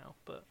back now,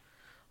 but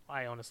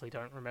I honestly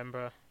don't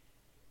remember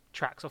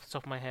tracks off the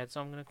top of my head,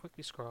 so I'm going to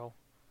quickly scroll.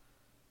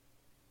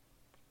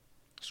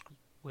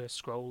 We're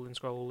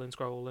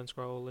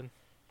scrolling.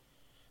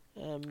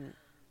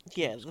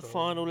 Yeah, The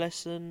Final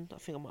Lesson. I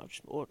think I might have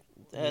just... Or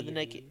the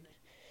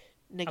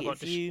negative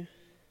view.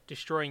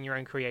 Destroying Your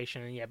Own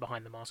Creation, and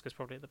Behind the Mask is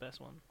probably the best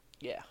one.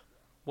 Yeah.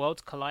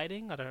 Worlds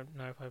Colliding, I don't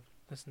know if I've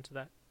listened to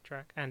that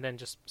track. And then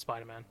just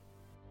Spider-Man.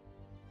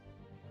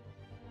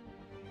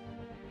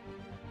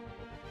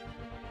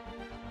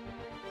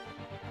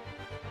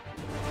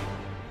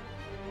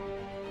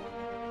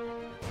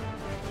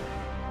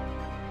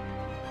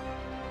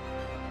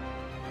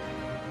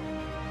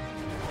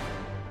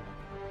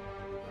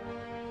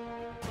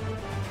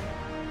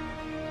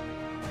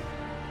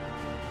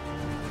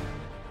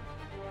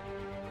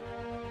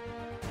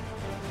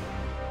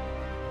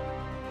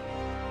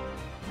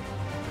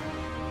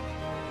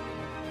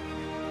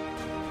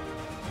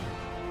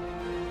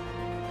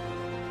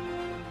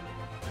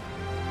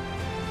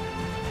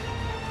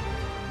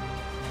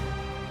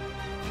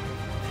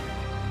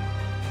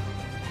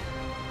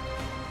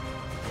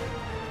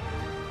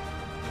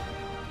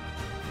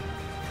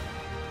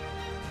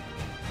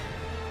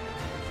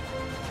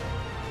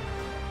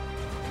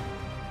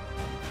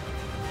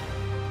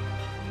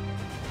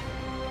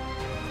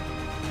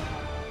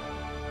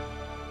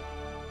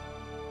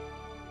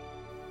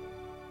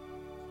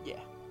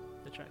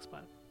 Track's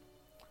bad.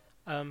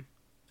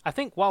 I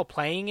think while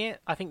playing it,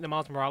 I think the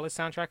Miles Morales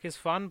soundtrack is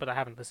fun, but I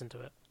haven't listened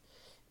to it.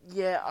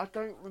 Yeah, I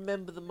don't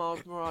remember the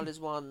Miles Morales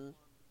one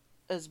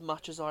as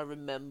much as I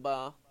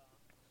remember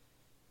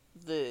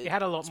the. It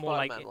had a lot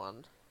Spider-Man more like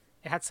one.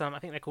 It had some. I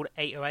think they're called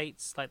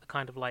 808s, like the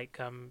kind of like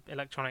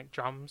electronic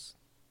drums.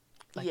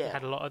 Like yeah, it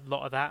had a lot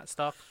of that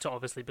stuff. So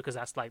obviously because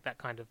that's like that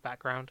kind of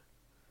background.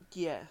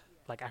 Yeah.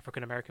 Like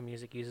African American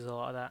music uses a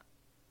lot of that.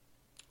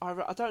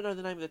 I don't know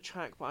the name of the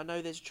track, but I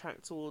know there's a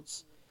track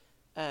towards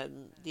the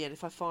end.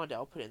 If I find it,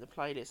 I'll put it in the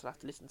playlist. I'll have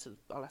to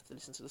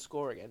listen to the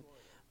score again.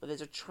 But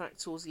there's a track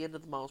towards the end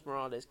of the Miles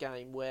Morales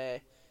game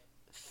where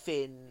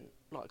Finn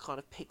like kind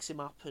of picks him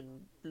up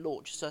and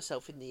launches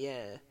herself in the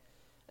air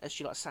as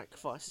she like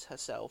sacrifices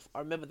herself. I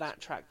remember that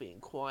track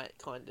being quite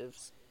kind of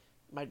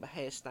made my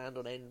hair stand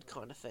on end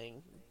kind of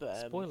thing.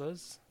 But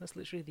spoilers. That's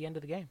literally the end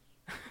of the game.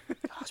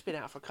 It's been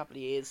out for a couple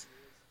of years.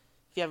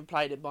 If you haven't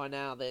played it by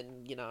now,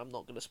 then, I'm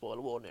not going to spoil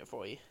a warning it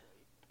for you.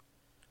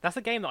 That's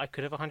a game that I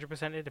could have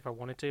 100%ed if I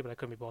wanted to, but I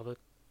couldn't be bothered.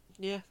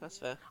 Yeah, that's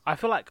fair. I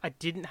feel like I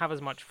didn't have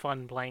as much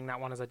fun playing that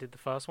one as I did the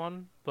first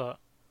one, but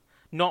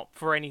not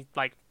for any,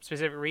 like,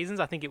 specific reasons.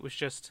 I think it was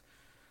just...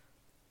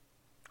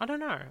 I don't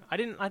know. I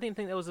didn't think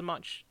there was as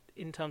much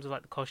in terms of,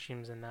 like, the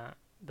costumes and that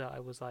I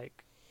was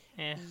like,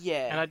 eh.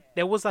 Yeah. And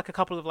there was, like, a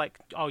couple of, like,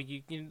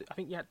 I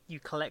think you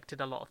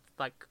collected a lot of,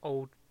 like,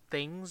 old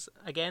things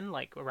again,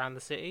 like, around the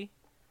city.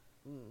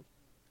 Mm.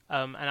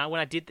 When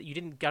I did that,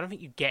 I don't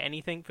think you get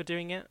anything for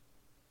doing it,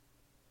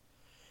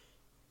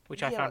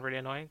 which I found really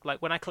annoying.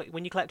 Like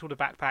when you collect all the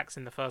backpacks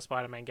in the first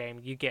Spider-Man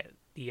game, you get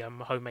the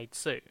homemade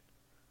suit.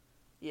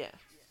 Yeah.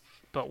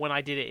 But when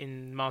I did it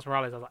in Miles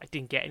Morales, I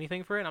didn't get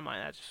anything for it. And I'm like,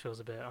 that just feels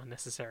a bit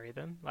unnecessary.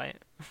 Then, like,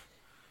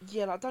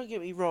 yeah, like don't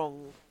get me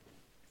wrong,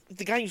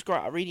 the game's great.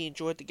 I really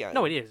enjoyed the game.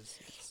 No, it is.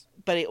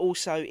 but it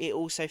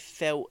also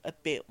felt a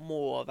bit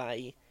more of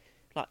a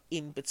like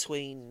in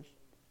between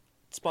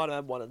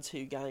Spider-Man 1 and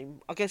 2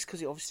 game. I guess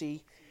because it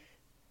obviously,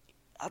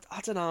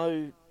 I don't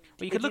know.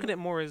 But you could look at it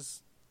more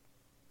as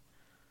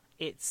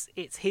it's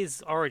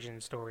his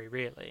origin story,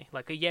 really.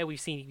 Like, yeah, we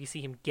see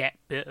him get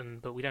bitten,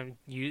 but we don't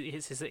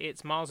use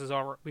it's Miles's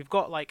we've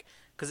got like,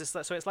 because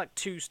it's like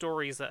two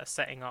stories that are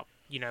setting up,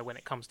 when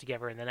it comes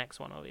together in the next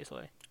one,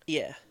 obviously.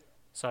 Yeah.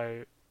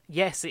 So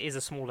yes, it is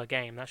a smaller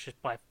game. That's just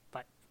by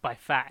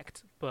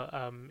fact, but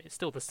it's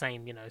still the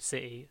same,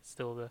 city. It's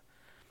still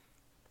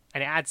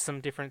and it adds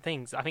some different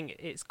things. I think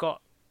it's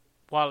got,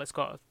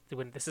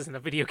 this isn't a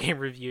video game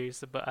review,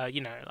 but like,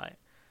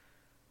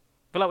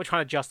 I feel like we're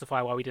trying to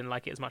justify why we didn't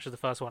like it as much as the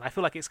first one. I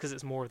feel like it's because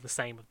it's more of the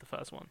same of the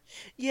first one.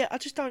 Yeah, I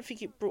just don't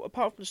think it brought,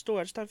 apart from the story,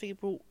 I just don't think it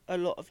brought a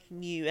lot of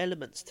new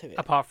elements to it.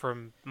 Apart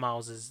from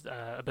Miles's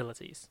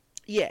abilities.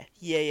 Yeah.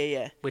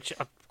 Which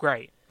are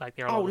great. Like,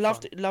 they're a lot of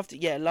loved fun.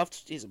 it.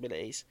 Loved his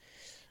abilities.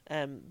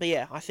 But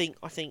yeah, I think,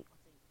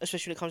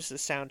 especially when it comes to the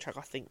soundtrack,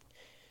 I think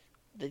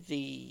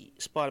the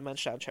Spider-Man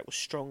soundtrack was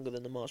stronger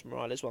than the Miles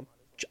Morales one.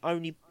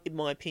 Only, in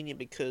my opinion,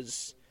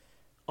 because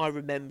I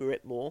remember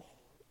it more,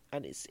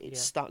 and it's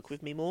stuck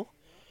with me more.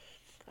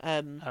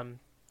 The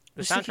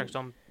soundtrack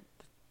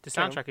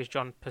is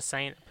John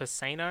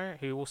Pisano,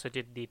 who also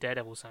did the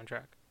Daredevil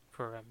soundtrack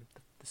for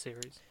the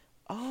series.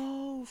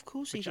 Oh, of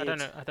course he did. I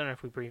don't know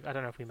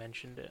if we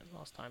mentioned it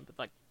last time, but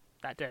like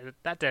that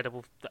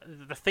Daredevil,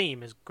 the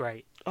theme is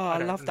great. Oh, I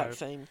love that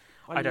theme.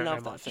 I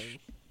love that theme.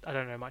 I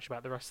don't know much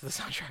about the rest of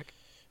the soundtrack.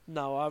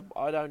 No,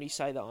 I'd only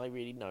say that I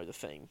really know the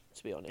theme,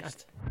 to be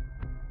honest.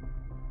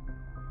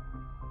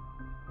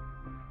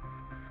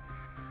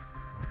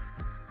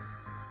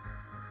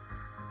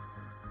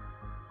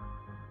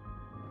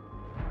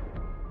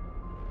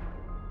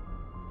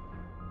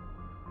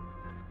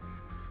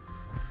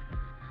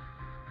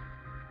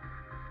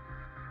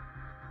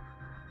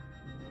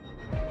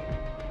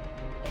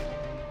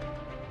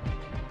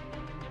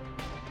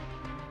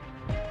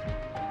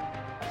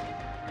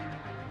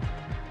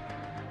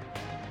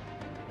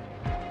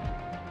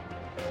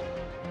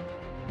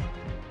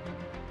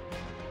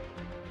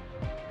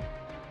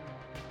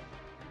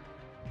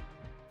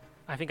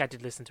 I think I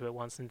did listen to it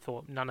once and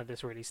thought none of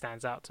this really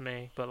stands out to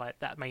me, but like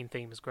that main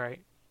theme is great.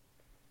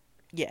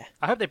 Yeah.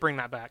 I hope they bring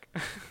that back.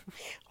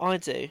 I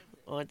do.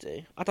 I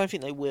don't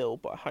think they will,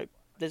 but I hope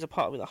there's a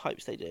part of me that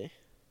hopes they do.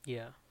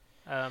 Yeah.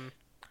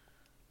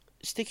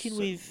 Sticking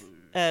with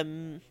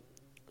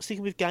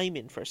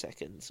gaming for a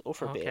second or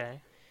for a bit.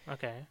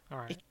 Okay. All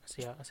right.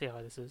 I see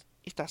how this is.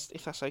 If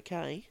that's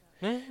okay.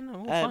 Yeah,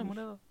 no, fine,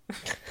 whatever.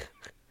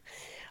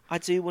 I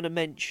do want to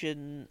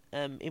mention,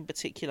 in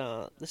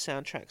particular, the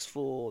soundtracks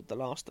for The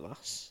Last of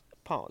Us,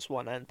 Parts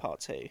 1 and Part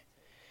 2.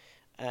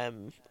 I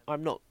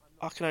know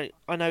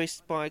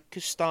it's by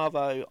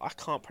Gustavo. I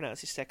can't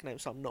pronounce his second name,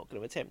 so I'm not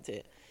going to attempt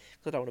it,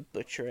 because I don't want to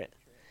butcher it.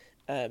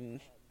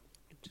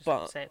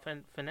 But say it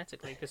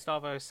phonetically.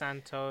 Gustavo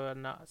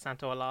Santaolalla?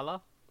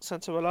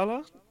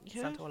 Santaolalla?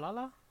 Yeah.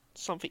 Santaolalla?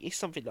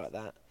 Something like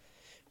that.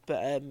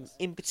 But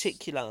in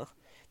particular,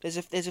 there's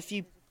a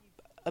few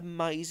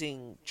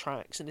amazing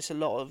tracks, and it's a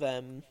lot of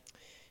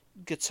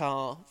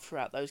guitar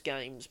throughout those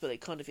games, but it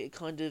kind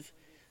of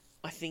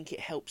I think it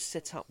helps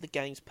set up the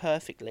games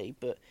perfectly.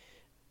 But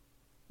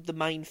the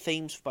main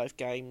themes for both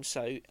games,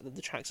 so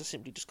the tracks are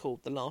simply just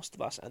called The Last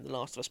of Us and The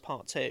Last of Us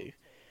Part 2,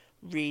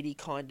 really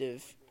kind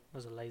of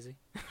was it lazy?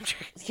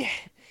 Yeah,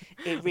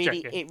 it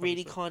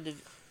really kind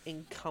of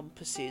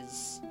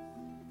encompasses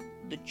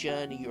the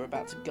journey you're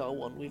about to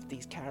go on with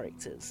these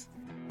characters.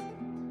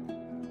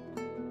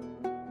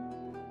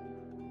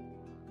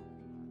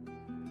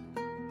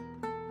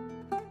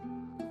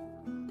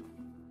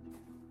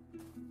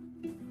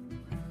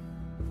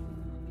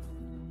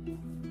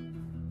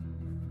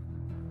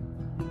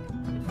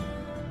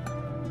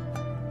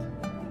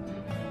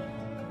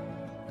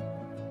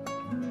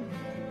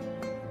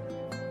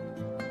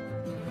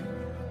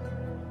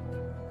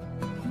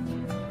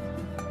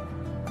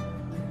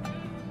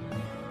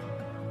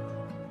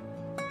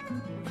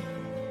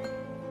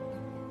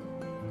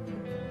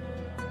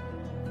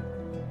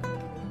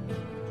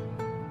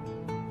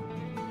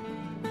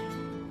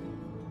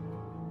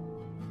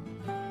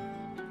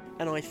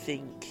 And I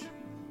think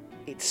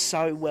it's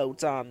so well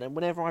done. And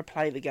whenever I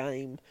play the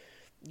game,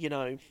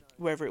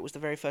 whether it was the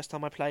very first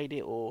time I played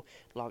it or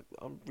like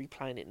I'm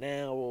replaying it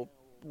now or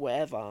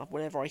whatever,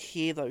 whenever I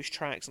hear those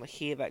tracks and I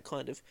hear that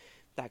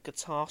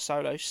guitar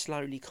solo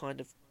slowly kind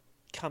of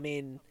come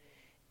in,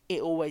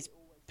 it always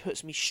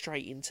puts me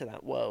straight into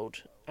that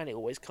world, and it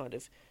always kind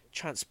of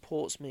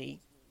transports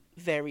me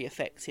very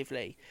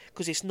effectively,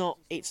 because it's not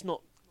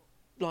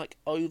like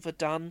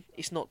overdone,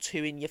 it's not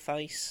too in your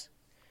face.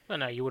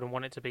 No, you wouldn't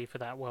want it to be for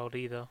that world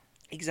either.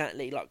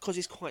 Exactly, like, because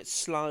it's quite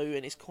slow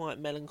and it's quite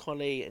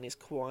melancholy and it's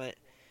quite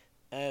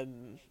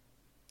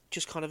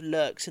just kind of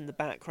lurks in the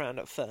background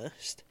at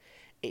first.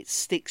 It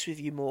sticks with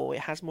you more. It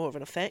has more of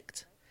an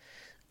effect.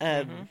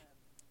 But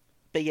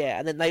yeah,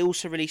 and then they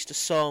also released a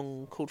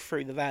song called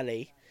Through the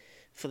Valley,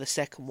 for the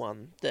second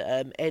one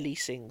that Ellie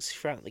sings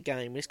throughout the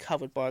game is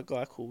covered by a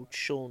guy called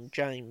Sean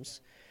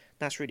James.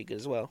 That's really good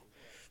as well.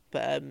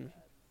 But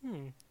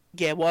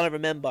yeah, while I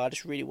remember, I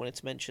just really wanted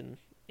to mention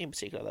in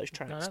particular those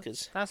tracks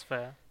because that's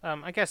fair.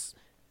 I guess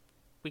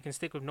we can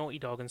stick with Naughty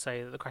Dog and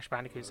say that the Crash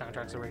Bandicoot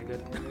soundtracks are really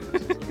good.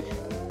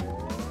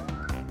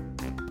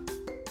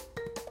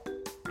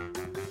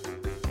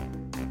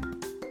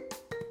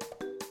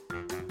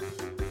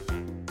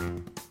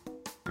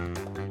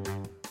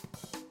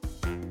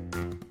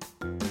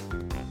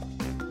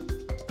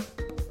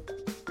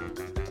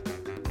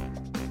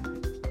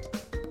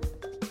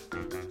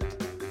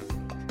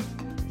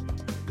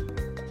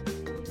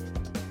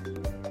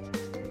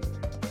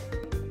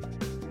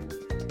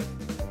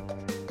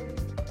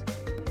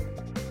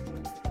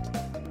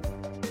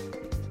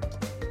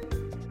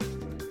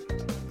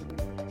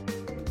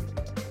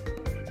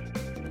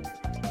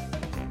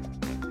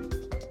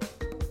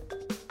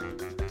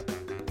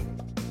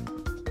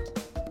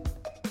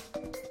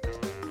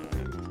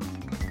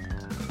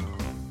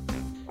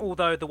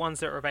 Although the ones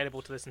that are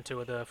available to listen to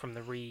are from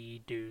the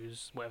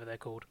redos, whatever they're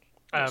called,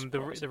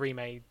 the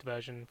remade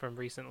version from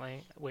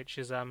recently, which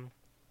is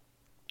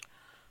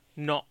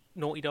not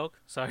Naughty Dog.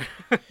 So,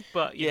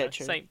 but yeah,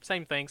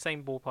 same thing,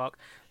 same ballpark.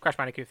 Crash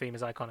Bandicoot theme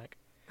is iconic.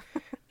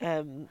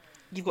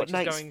 You've got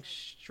Nate's going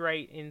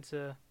straight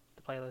into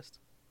the playlist.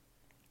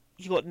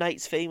 You've got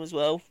Nate's theme as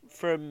well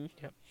from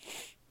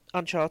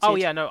Uncharted. Oh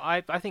yeah, no,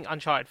 I think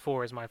Uncharted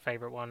 4 is my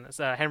favourite one. It's,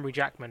 Henry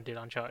Jackman did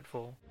Uncharted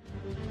 4.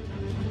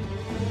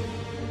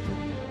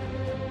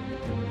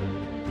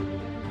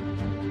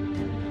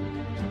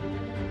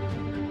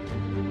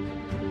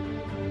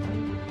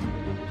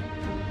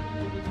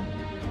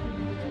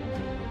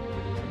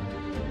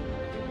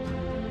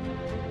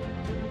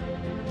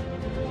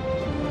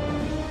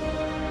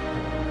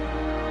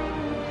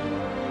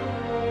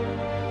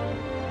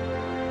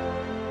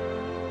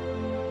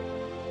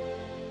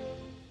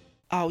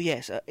 Oh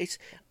yes, it's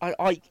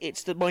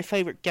my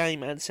favourite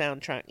game and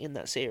soundtrack in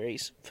that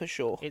series for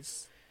sure.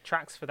 It's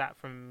tracks for that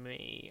from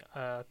me.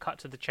 Cut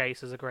to the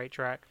Chase is a great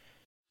track.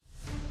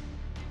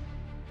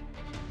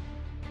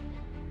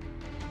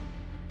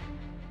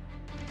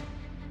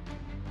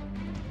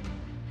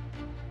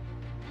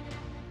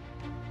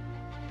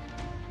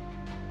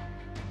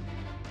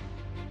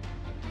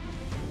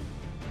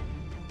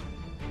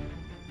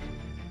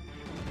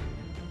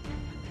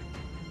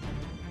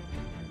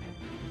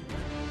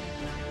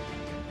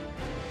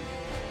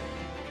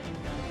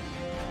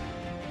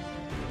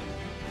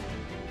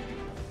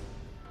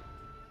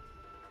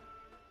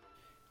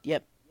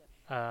 Yep.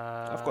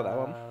 I've got that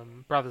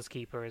one. Brother's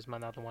Keeper is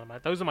another one of my...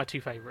 Those are my two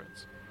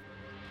favourites.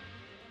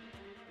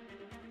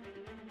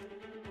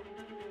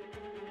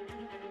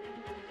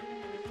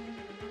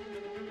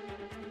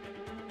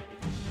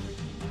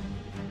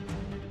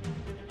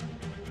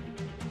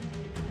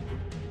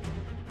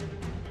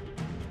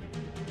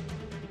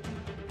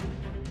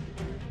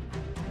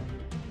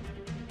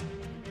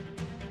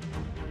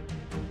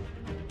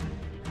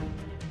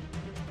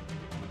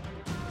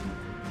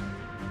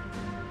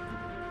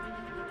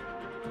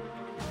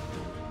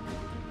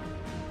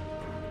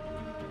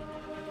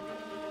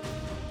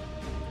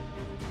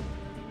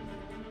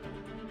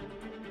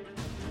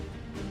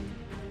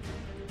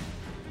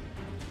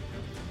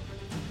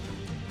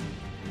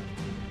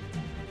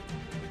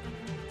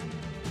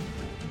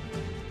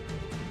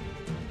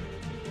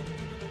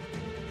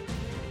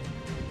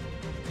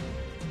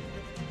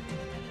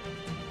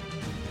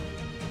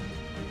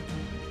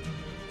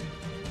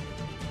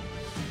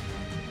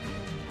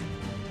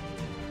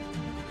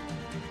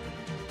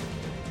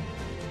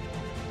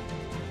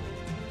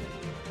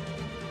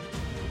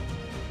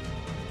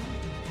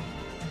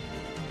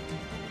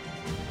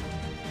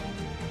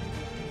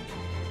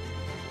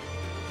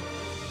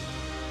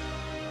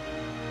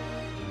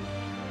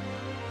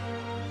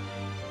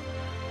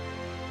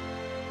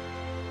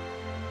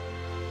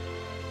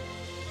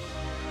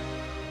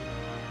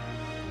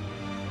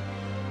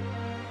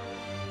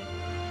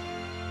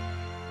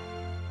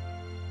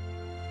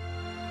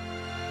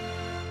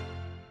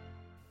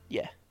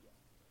 Yeah.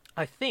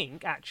 I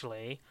think,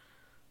 actually,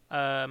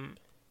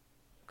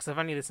 because I've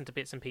only listened to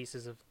bits and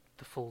pieces of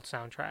the full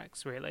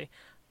soundtracks, really.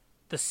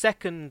 The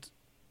second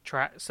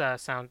track,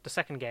 the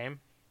second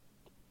game.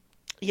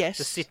 Yes.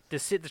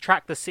 The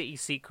track, The City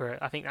Secret.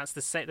 I think that's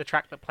the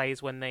track that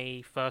plays when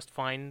they first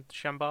find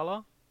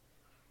Shambhala.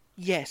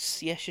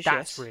 Yes.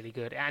 That's really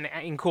good, and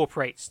it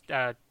incorporates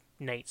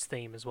Nate's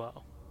theme as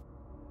well.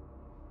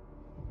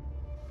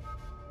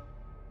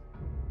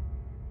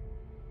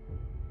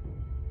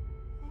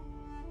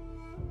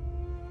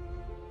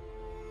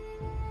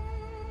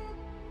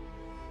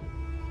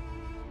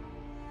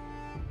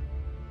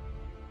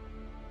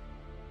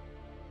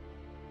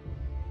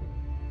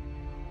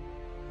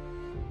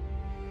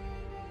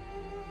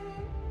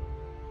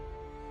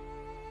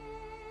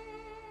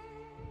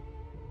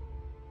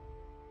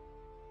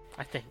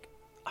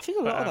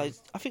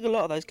 I think a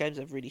lot of those games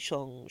have really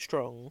strong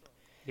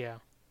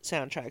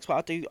soundtracks.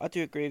 But I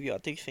do agree with you. I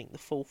do think the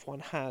fourth one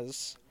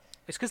has.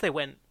 It's because they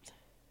went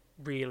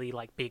really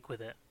like big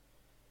with it.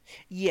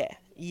 Yeah,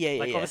 yeah, yeah.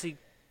 Like yeah. obviously,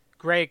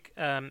 Greg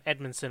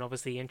Edmondson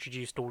obviously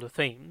introduced all the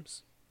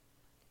themes.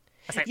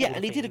 I say Yeah, all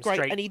and the he did a themes,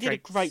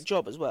 great Drake's,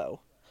 job as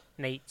well.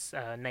 Nate's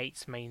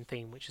main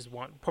theme, which is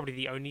probably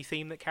the only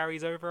theme that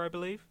carries over, I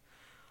believe.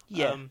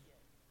 Yeah,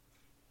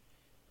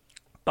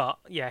 But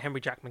yeah,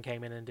 Henry Jackman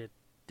came in and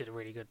did a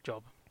really good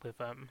job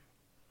with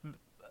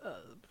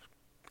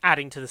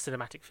adding to the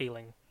cinematic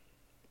feeling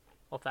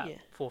of that Yeah.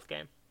 fourth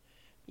game.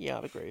 yeah,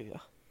 I'd agree with you.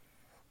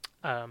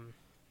 I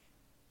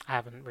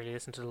haven't really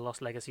listened to the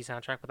Lost Legacy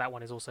soundtrack, but that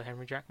one is also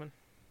Henry Jackman,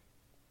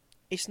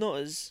 It's not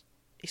as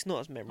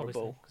obviously,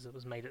 memorable. because it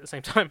was made at the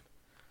same time.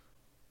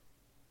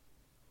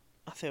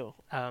 I feel.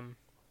 Got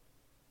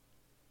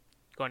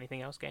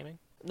anything else gaming?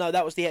 No,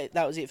 that was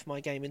it for my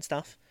gaming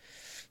stuff.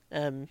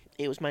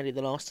 It was mainly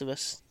The Last of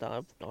Us that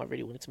I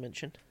really wanted to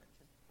mention.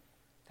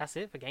 That's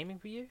it for gaming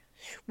for you?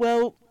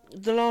 Well,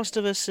 The Last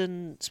of Us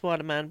and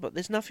Spider-Man, but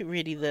there's nothing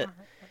really that.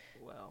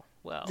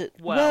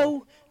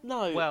 No,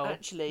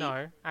 actually,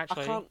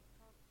 actually,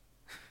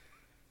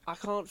 I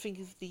can't think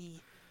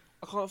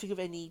of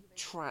any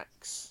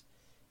tracks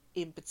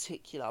in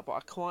particular, but I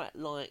quite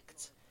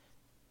liked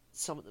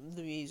some of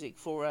the music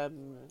for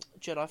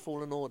Jedi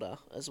Fallen Order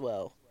as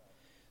well.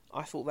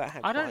 I thought that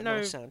had quite a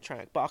nice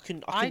soundtrack, but I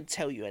couldn't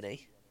tell you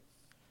any.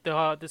 The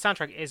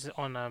soundtrack is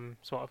on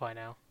Spotify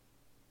now.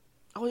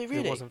 Oh, it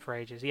really? It wasn't for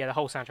ages. Yeah, the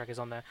whole soundtrack is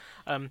on there.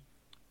 I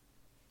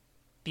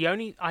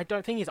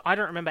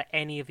don't remember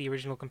any of the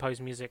original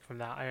composed music from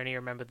that. I only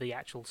remember the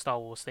actual Star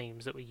Wars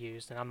themes that were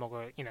used, and I'm not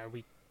going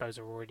to, those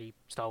are already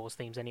Star Wars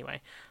themes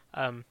anyway.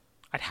 I'd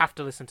have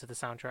to listen to the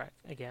soundtrack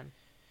again.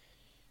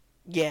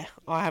 Yeah,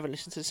 I haven't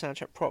listened to the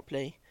soundtrack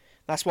properly.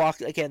 That's why I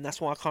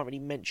can't really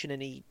mention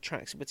any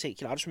tracks in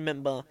particular. I just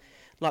remember,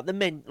 like I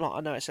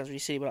know it sounds really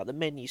silly, but like the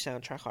menu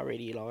soundtrack I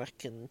really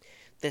like, and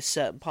there's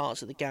certain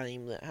parts of the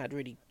game that had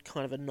really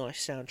kind of a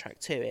nice soundtrack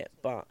to it.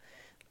 But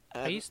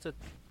I used to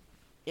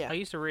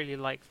really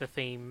like the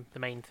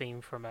main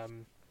theme from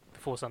the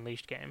Force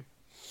Unleashed game.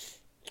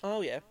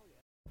 Oh yeah.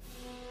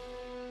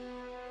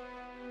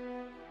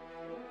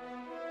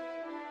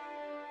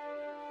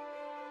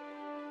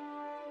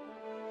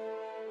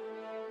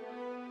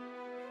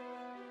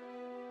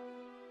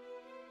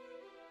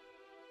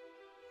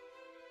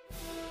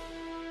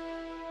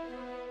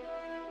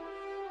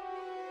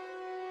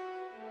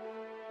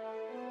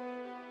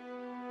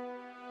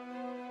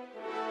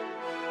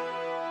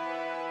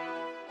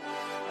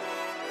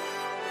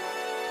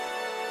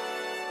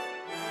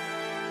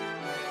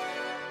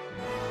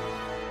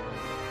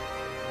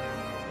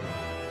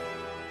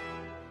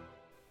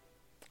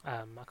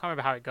 I can't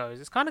remember how it goes.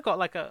 It's kind of got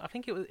like I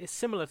think it's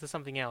similar to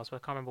something else, but I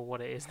can't remember what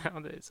it is now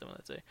that it's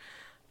similar to.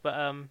 But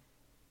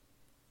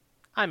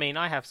I mean,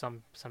 I have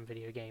some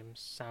video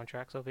games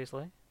soundtracks,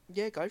 obviously.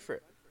 Yeah, go for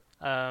it.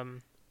 I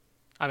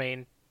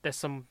mean, there's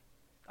some.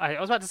 I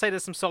was about to say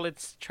there's some solid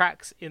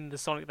tracks in the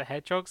Sonic the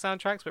Hedgehog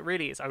soundtracks, but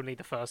really it's only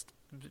the first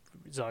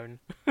zone.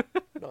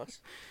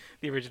 Nice.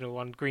 The original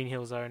one, Green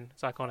Hill Zone.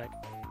 It's iconic.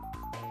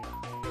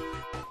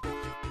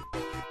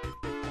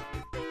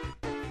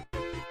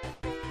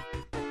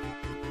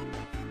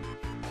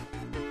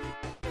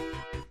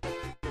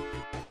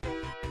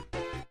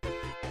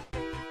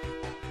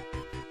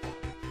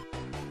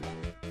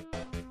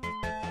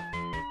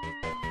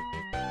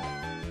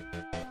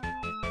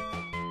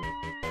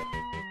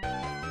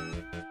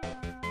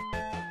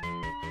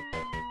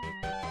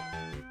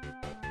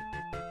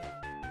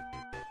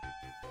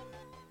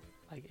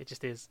 Like, it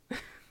just is.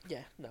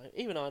 Yeah, no,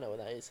 even I know what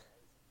that is.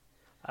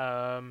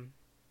 I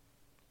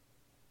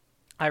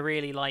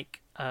really like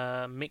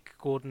Mick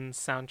Gordon's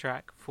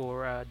soundtrack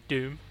for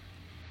Doom.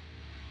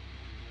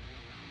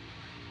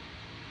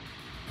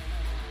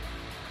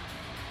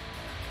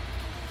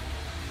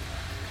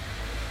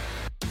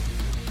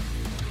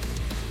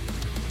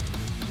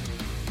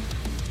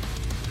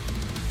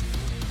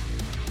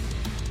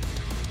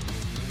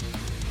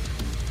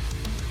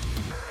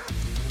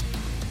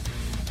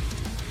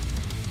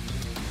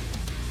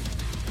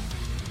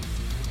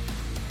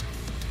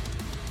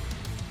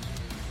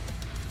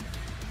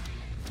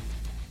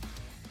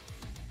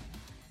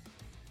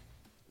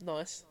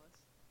 Nice.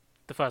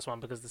 The first one,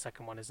 because the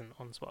second one isn't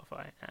on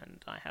Spotify,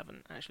 and I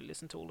haven't actually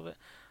listened to all of it.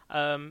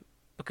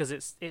 Because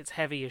it's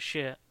heavy as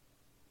shit.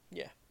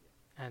 Yeah.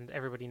 And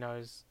everybody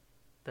knows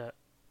that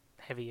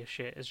heavy as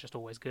shit is just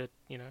always good,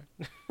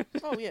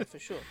 Oh yeah, for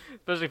sure.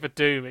 Especially for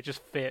Doom, it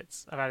just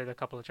fits. I've added a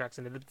couple of tracks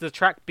in it. The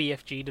track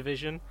BFG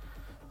Division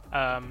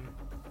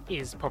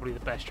is probably the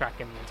best track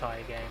in the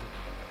entire game.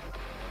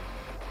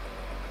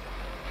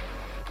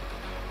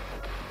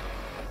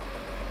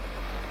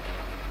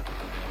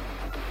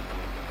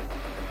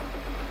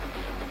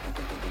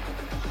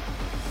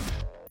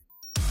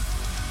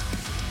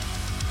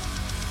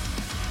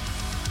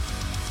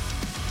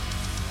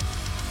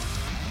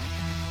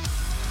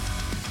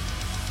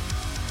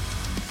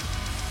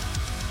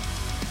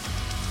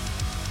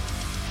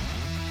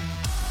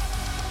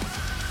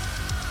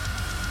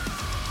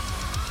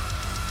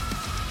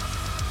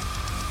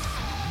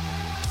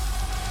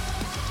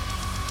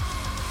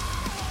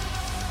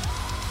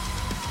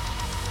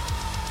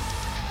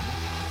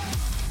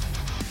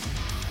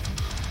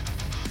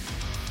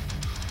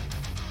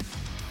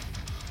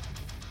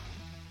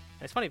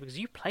 It's funny because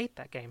you played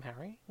that game,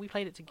 Harry. We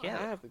played it together.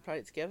 I have. We played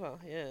it together.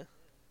 Yeah.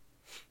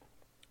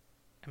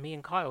 And me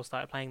and Kyle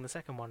started playing the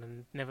second one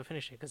and never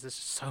finished it because there's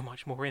so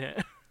much more in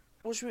it.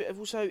 Also,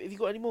 have you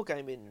got any more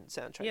gaming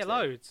soundtracks? Yeah, then?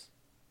 loads.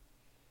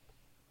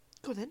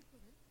 Go on then.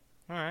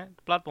 All right,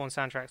 Bloodborne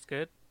soundtrack's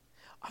good.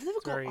 I've never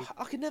got.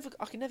 I can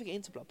never get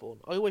into Bloodborne.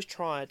 I always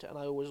tried, and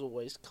I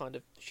always kind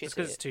of shit It's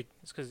because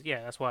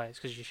that's why. It's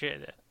because you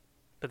shitted it.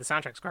 But the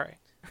soundtrack's great.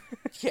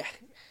 Yeah,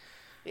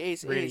 it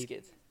is. Really, it is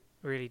good.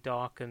 Really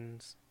dark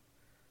and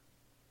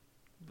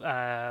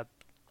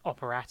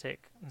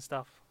operatic and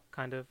stuff.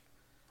 Kind of.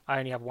 I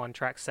only have one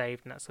track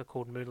saved, and that's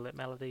called Moonlit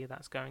Melody.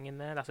 That's going in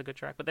there. That's a good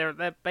track. But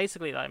they're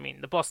basically. I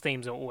mean, the boss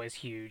themes are always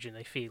huge, and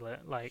they feel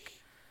it. Like,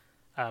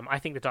 I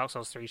think the Dark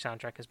Souls 3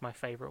 soundtrack is my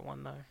favorite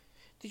one, though.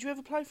 Did you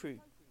ever play through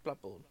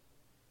Bloodborne?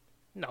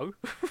 No.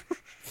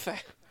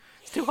 Fair.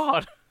 It's too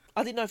hard.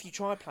 I didn't know if you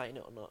tried playing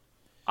it or not.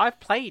 I've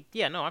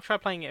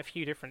tried playing it a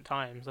few different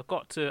times. I've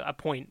got to a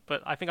point,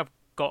 but I think I've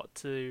got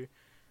to...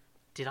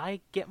 Did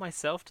I get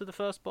myself to the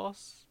first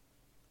boss?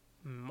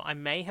 I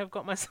may have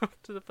got myself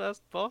to the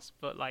first boss,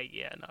 but,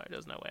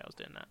 there's no way I was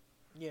doing that.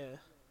 Yeah.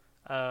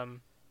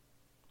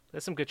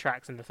 There's some good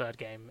tracks in the third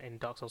game, in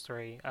Dark Souls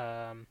 3.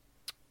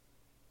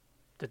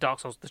 The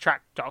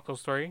track Dark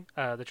Souls 3,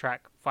 the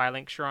track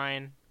Firelink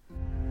Shrine.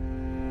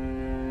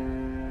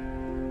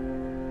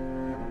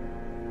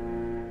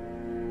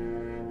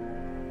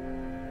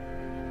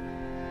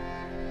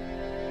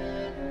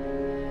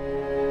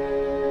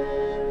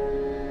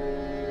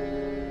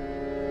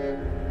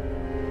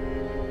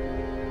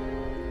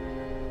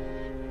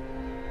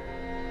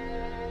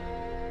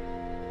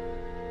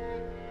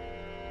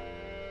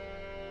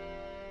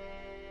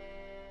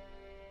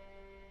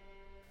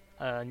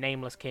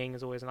 Nameless King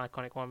is always an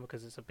iconic one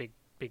because it's a big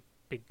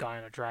guy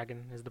on a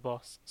dragon is the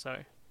boss. So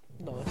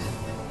Nice.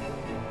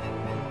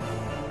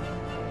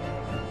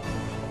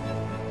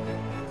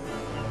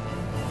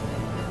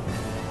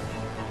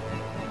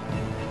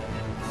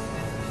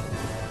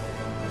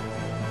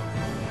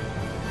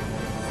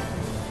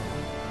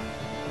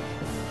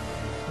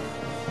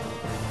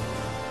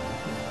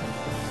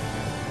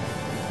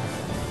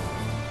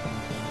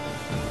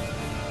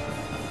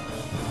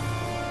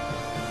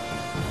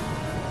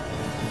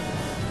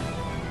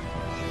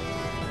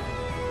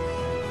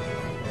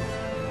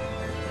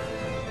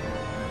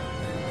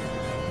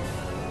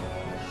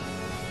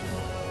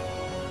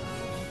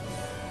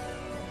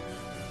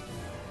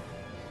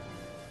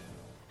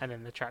 and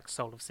then the track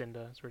Soul of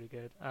Cinder is really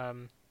good.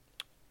 I've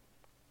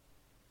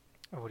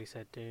already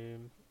said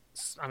Doom.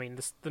 I mean,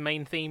 the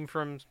main theme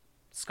from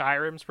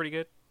Skyrim's pretty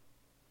good.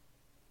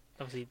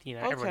 Obviously,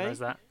 everyone knows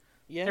that.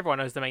 Yeah. Everyone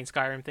knows the main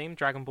Skyrim theme,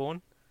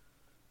 Dragonborn.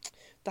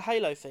 The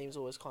Halo theme's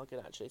always quite good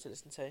actually to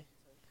listen to.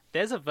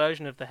 There's a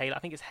version of the Halo. I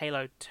think it's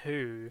Halo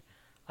 2.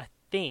 I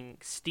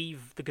think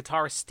the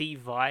guitarist Steve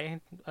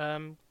Vai,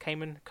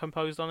 came and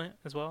composed on it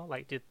as well.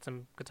 Like, did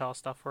some guitar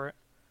stuff for it.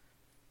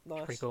 Nice.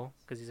 It's pretty cool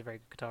because he's a very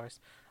good guitarist.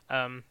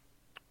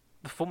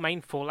 The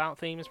main Fallout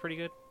theme is pretty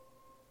good.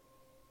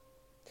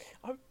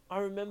 I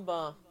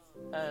remember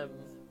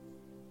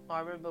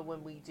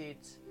when we did,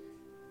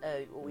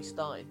 we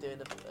started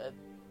doing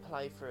a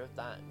playthrough of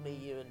that. Me,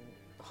 you, and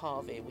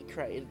Harvey. We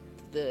created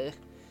I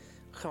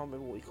can't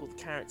remember what we called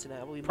the character now.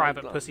 But we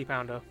Private Pussy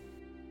Pounder.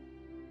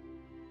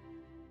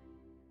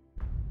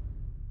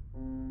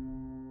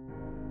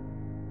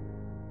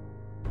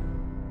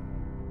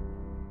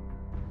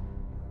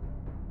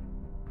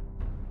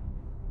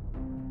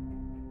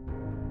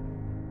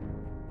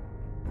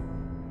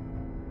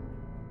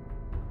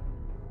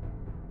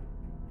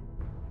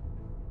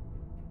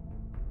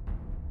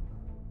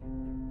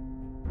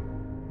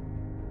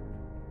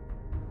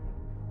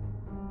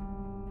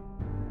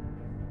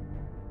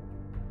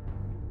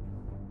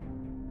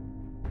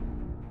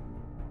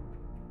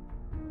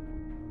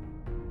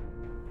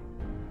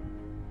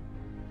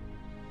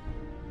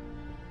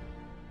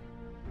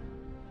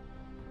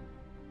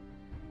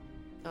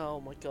 Oh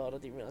my god, I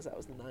didn't realise that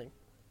was the name.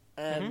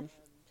 And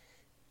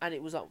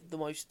it was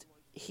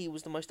he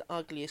was the most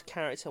ugliest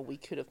character we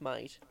could have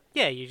made.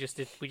 Yeah, we just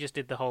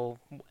did the whole.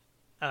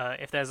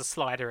 If there's a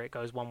slider, it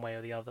goes one way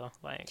or the other.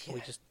 Like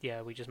we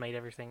just made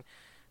everything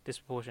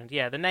disproportionate.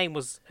 Yeah, the name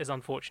is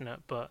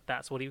unfortunate, but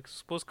that's what he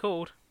was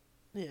called.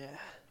 Yeah.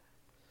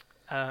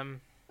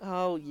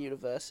 Oh,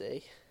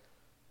 University.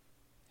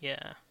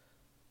 Yeah.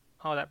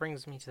 Oh, that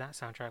brings me to that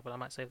soundtrack, but I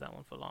might save that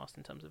one for last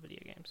in terms of video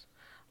games.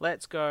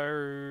 Let's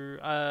go.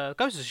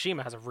 Ghost of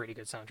Tsushima has a really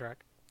good soundtrack.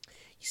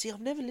 You see,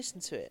 I've never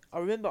listened to it. I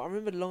remember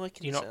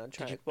liking the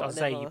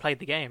soundtrack. You played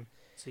the game.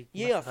 So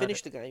I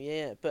finished the game.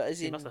 Yeah, but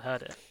you must have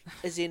heard it.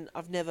 As in,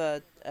 I've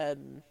never.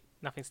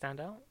 Nothing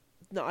stand out.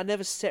 No, I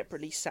never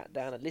separately sat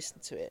down and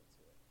listened to it.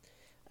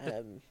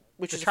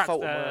 Which is a track,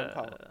 fault on my own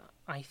part.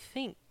 I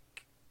think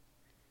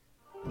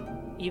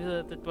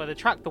either the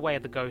track "The Way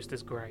of the Ghost"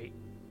 is great.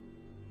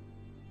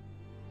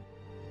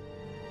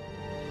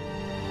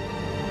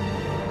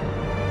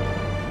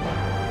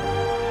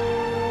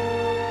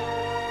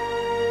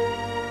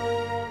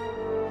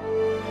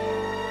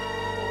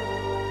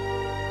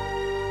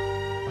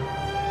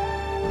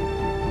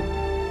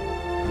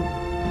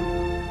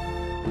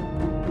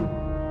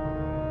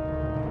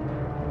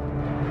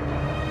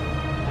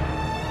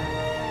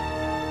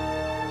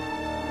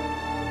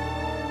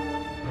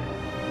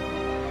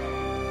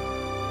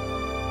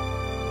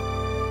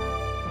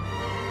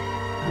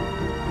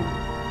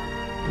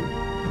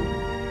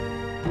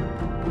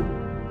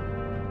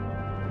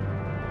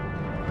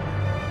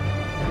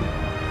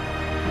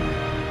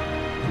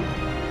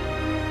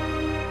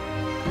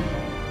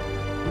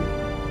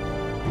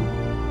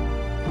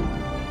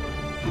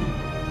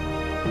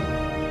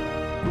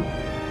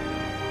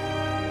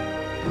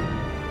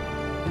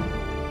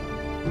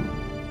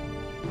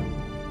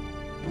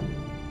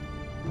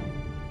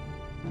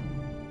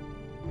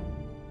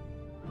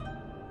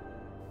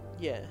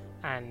 Yeah.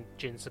 and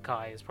Jin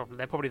Sakai is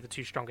probably the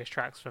two strongest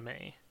tracks for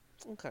me.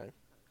 Okay.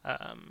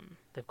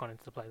 They've gone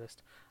into the playlist.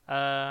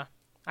 I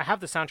have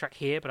the soundtrack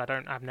here, but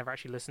I've never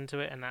actually listened to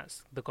it, and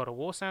that's the God of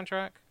War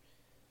soundtrack.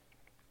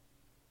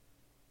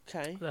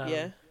 Okay.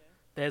 Yeah.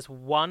 There's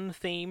one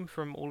theme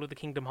from all of the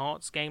Kingdom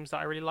Hearts games that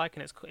I really like,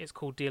 and it's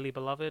called Dearly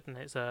Beloved, and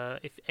it's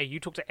if you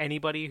talk to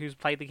anybody who's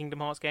played the Kingdom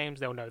Hearts games,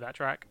 they'll know that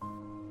track.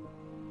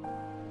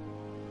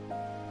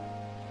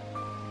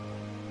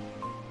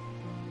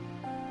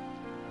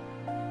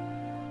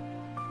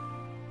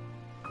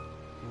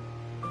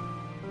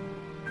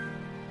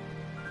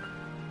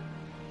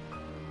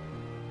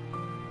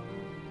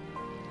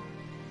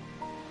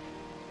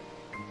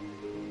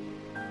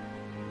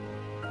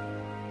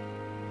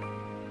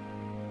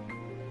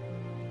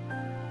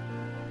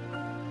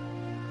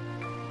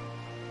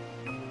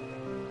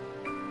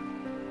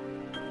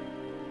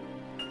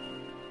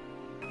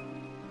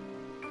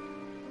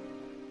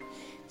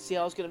 See,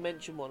 I was going to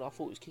mention one. I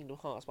thought it was Kingdom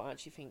Hearts, but I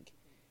actually think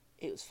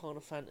it was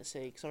Final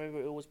Fantasy because I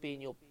remember it always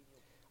being your.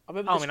 I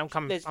remember. I'm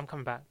coming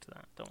back to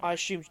that. Don't worry. I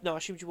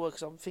assumed you were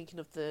because I'm thinking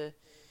of the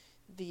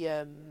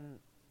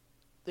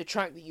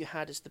track that you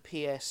had as the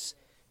PS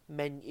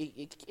menu.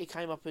 It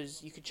came up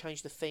as you could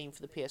change the theme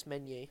for the PS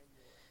menu,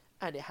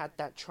 and it had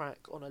that track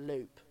on a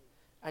loop.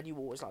 And you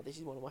were always like, this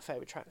is one of my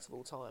favourite tracks of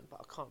all time,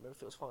 but I can't remember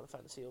if it was Final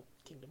Fantasy or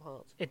Kingdom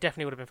Hearts. It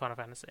definitely would have been Final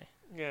Fantasy.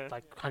 Yeah.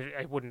 Like,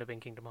 it wouldn't have been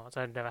Kingdom Hearts.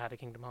 I've never had a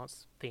Kingdom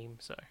Hearts theme,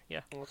 so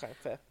yeah. Okay,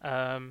 fair.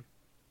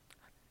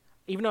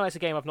 Even though it's a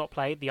game I've not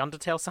played, the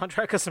Undertale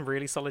soundtrack has some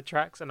really solid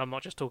tracks, and I'm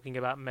not just talking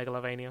about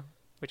Megalovania,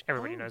 which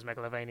everybody knows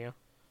Megalovania.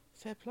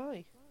 Fair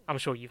play. I'm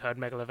sure you've heard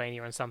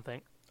Megalovania and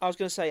something. I was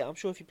going to say, I'm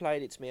sure if you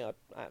played it to me, I'd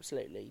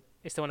absolutely...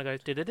 It's the one that goes...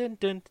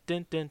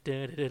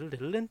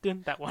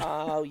 That one.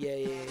 Oh,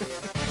 yeah.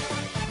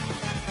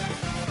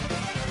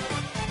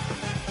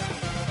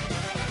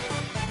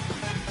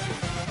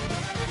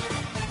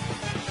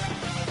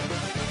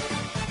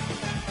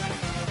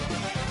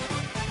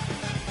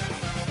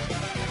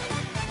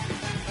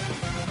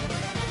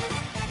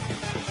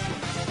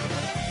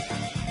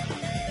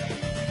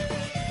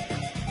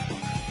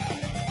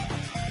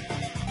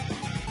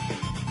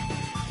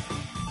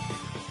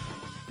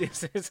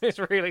 It's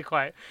really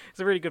quite... It's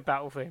a really good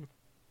battle theme.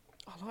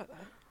 I like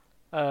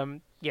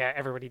that. Yeah,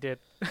 everybody did.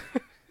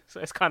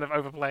 So it's kind of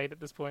overplayed at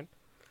this point.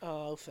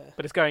 Oh, fair.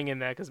 But it's going in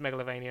there because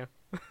Megalovania.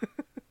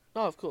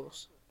 Oh, of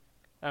course.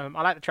 I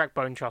like the track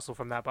Bone Trussle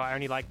from that, but I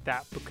only like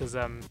that because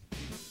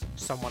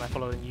someone I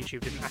followed on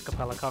YouTube did an a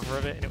cappella cover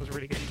of it, and it was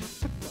really good.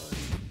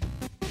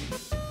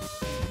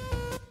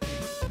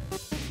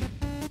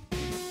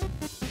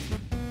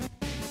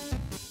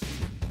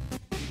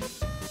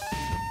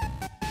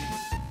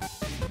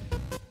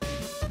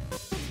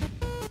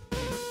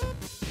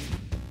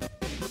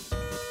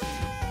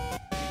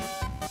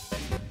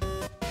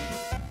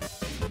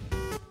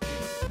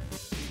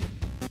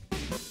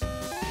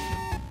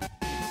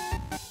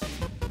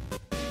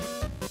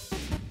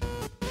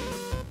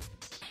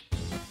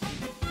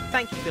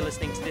 Thank you for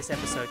listening to this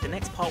episode. The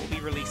next part will be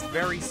released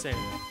very soon.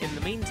 In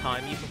the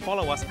meantime, you can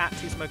follow us at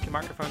Two Smoky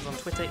Microphones on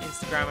Twitter,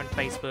 Instagram and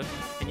Facebook,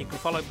 and you can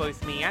follow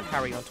both me and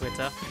Harry on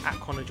Twitter at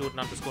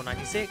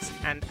ConnorJordan_96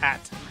 and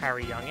at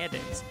Harry Young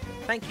Edits.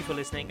 Thank you for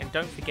listening, and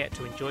don't forget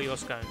to enjoy your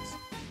scones.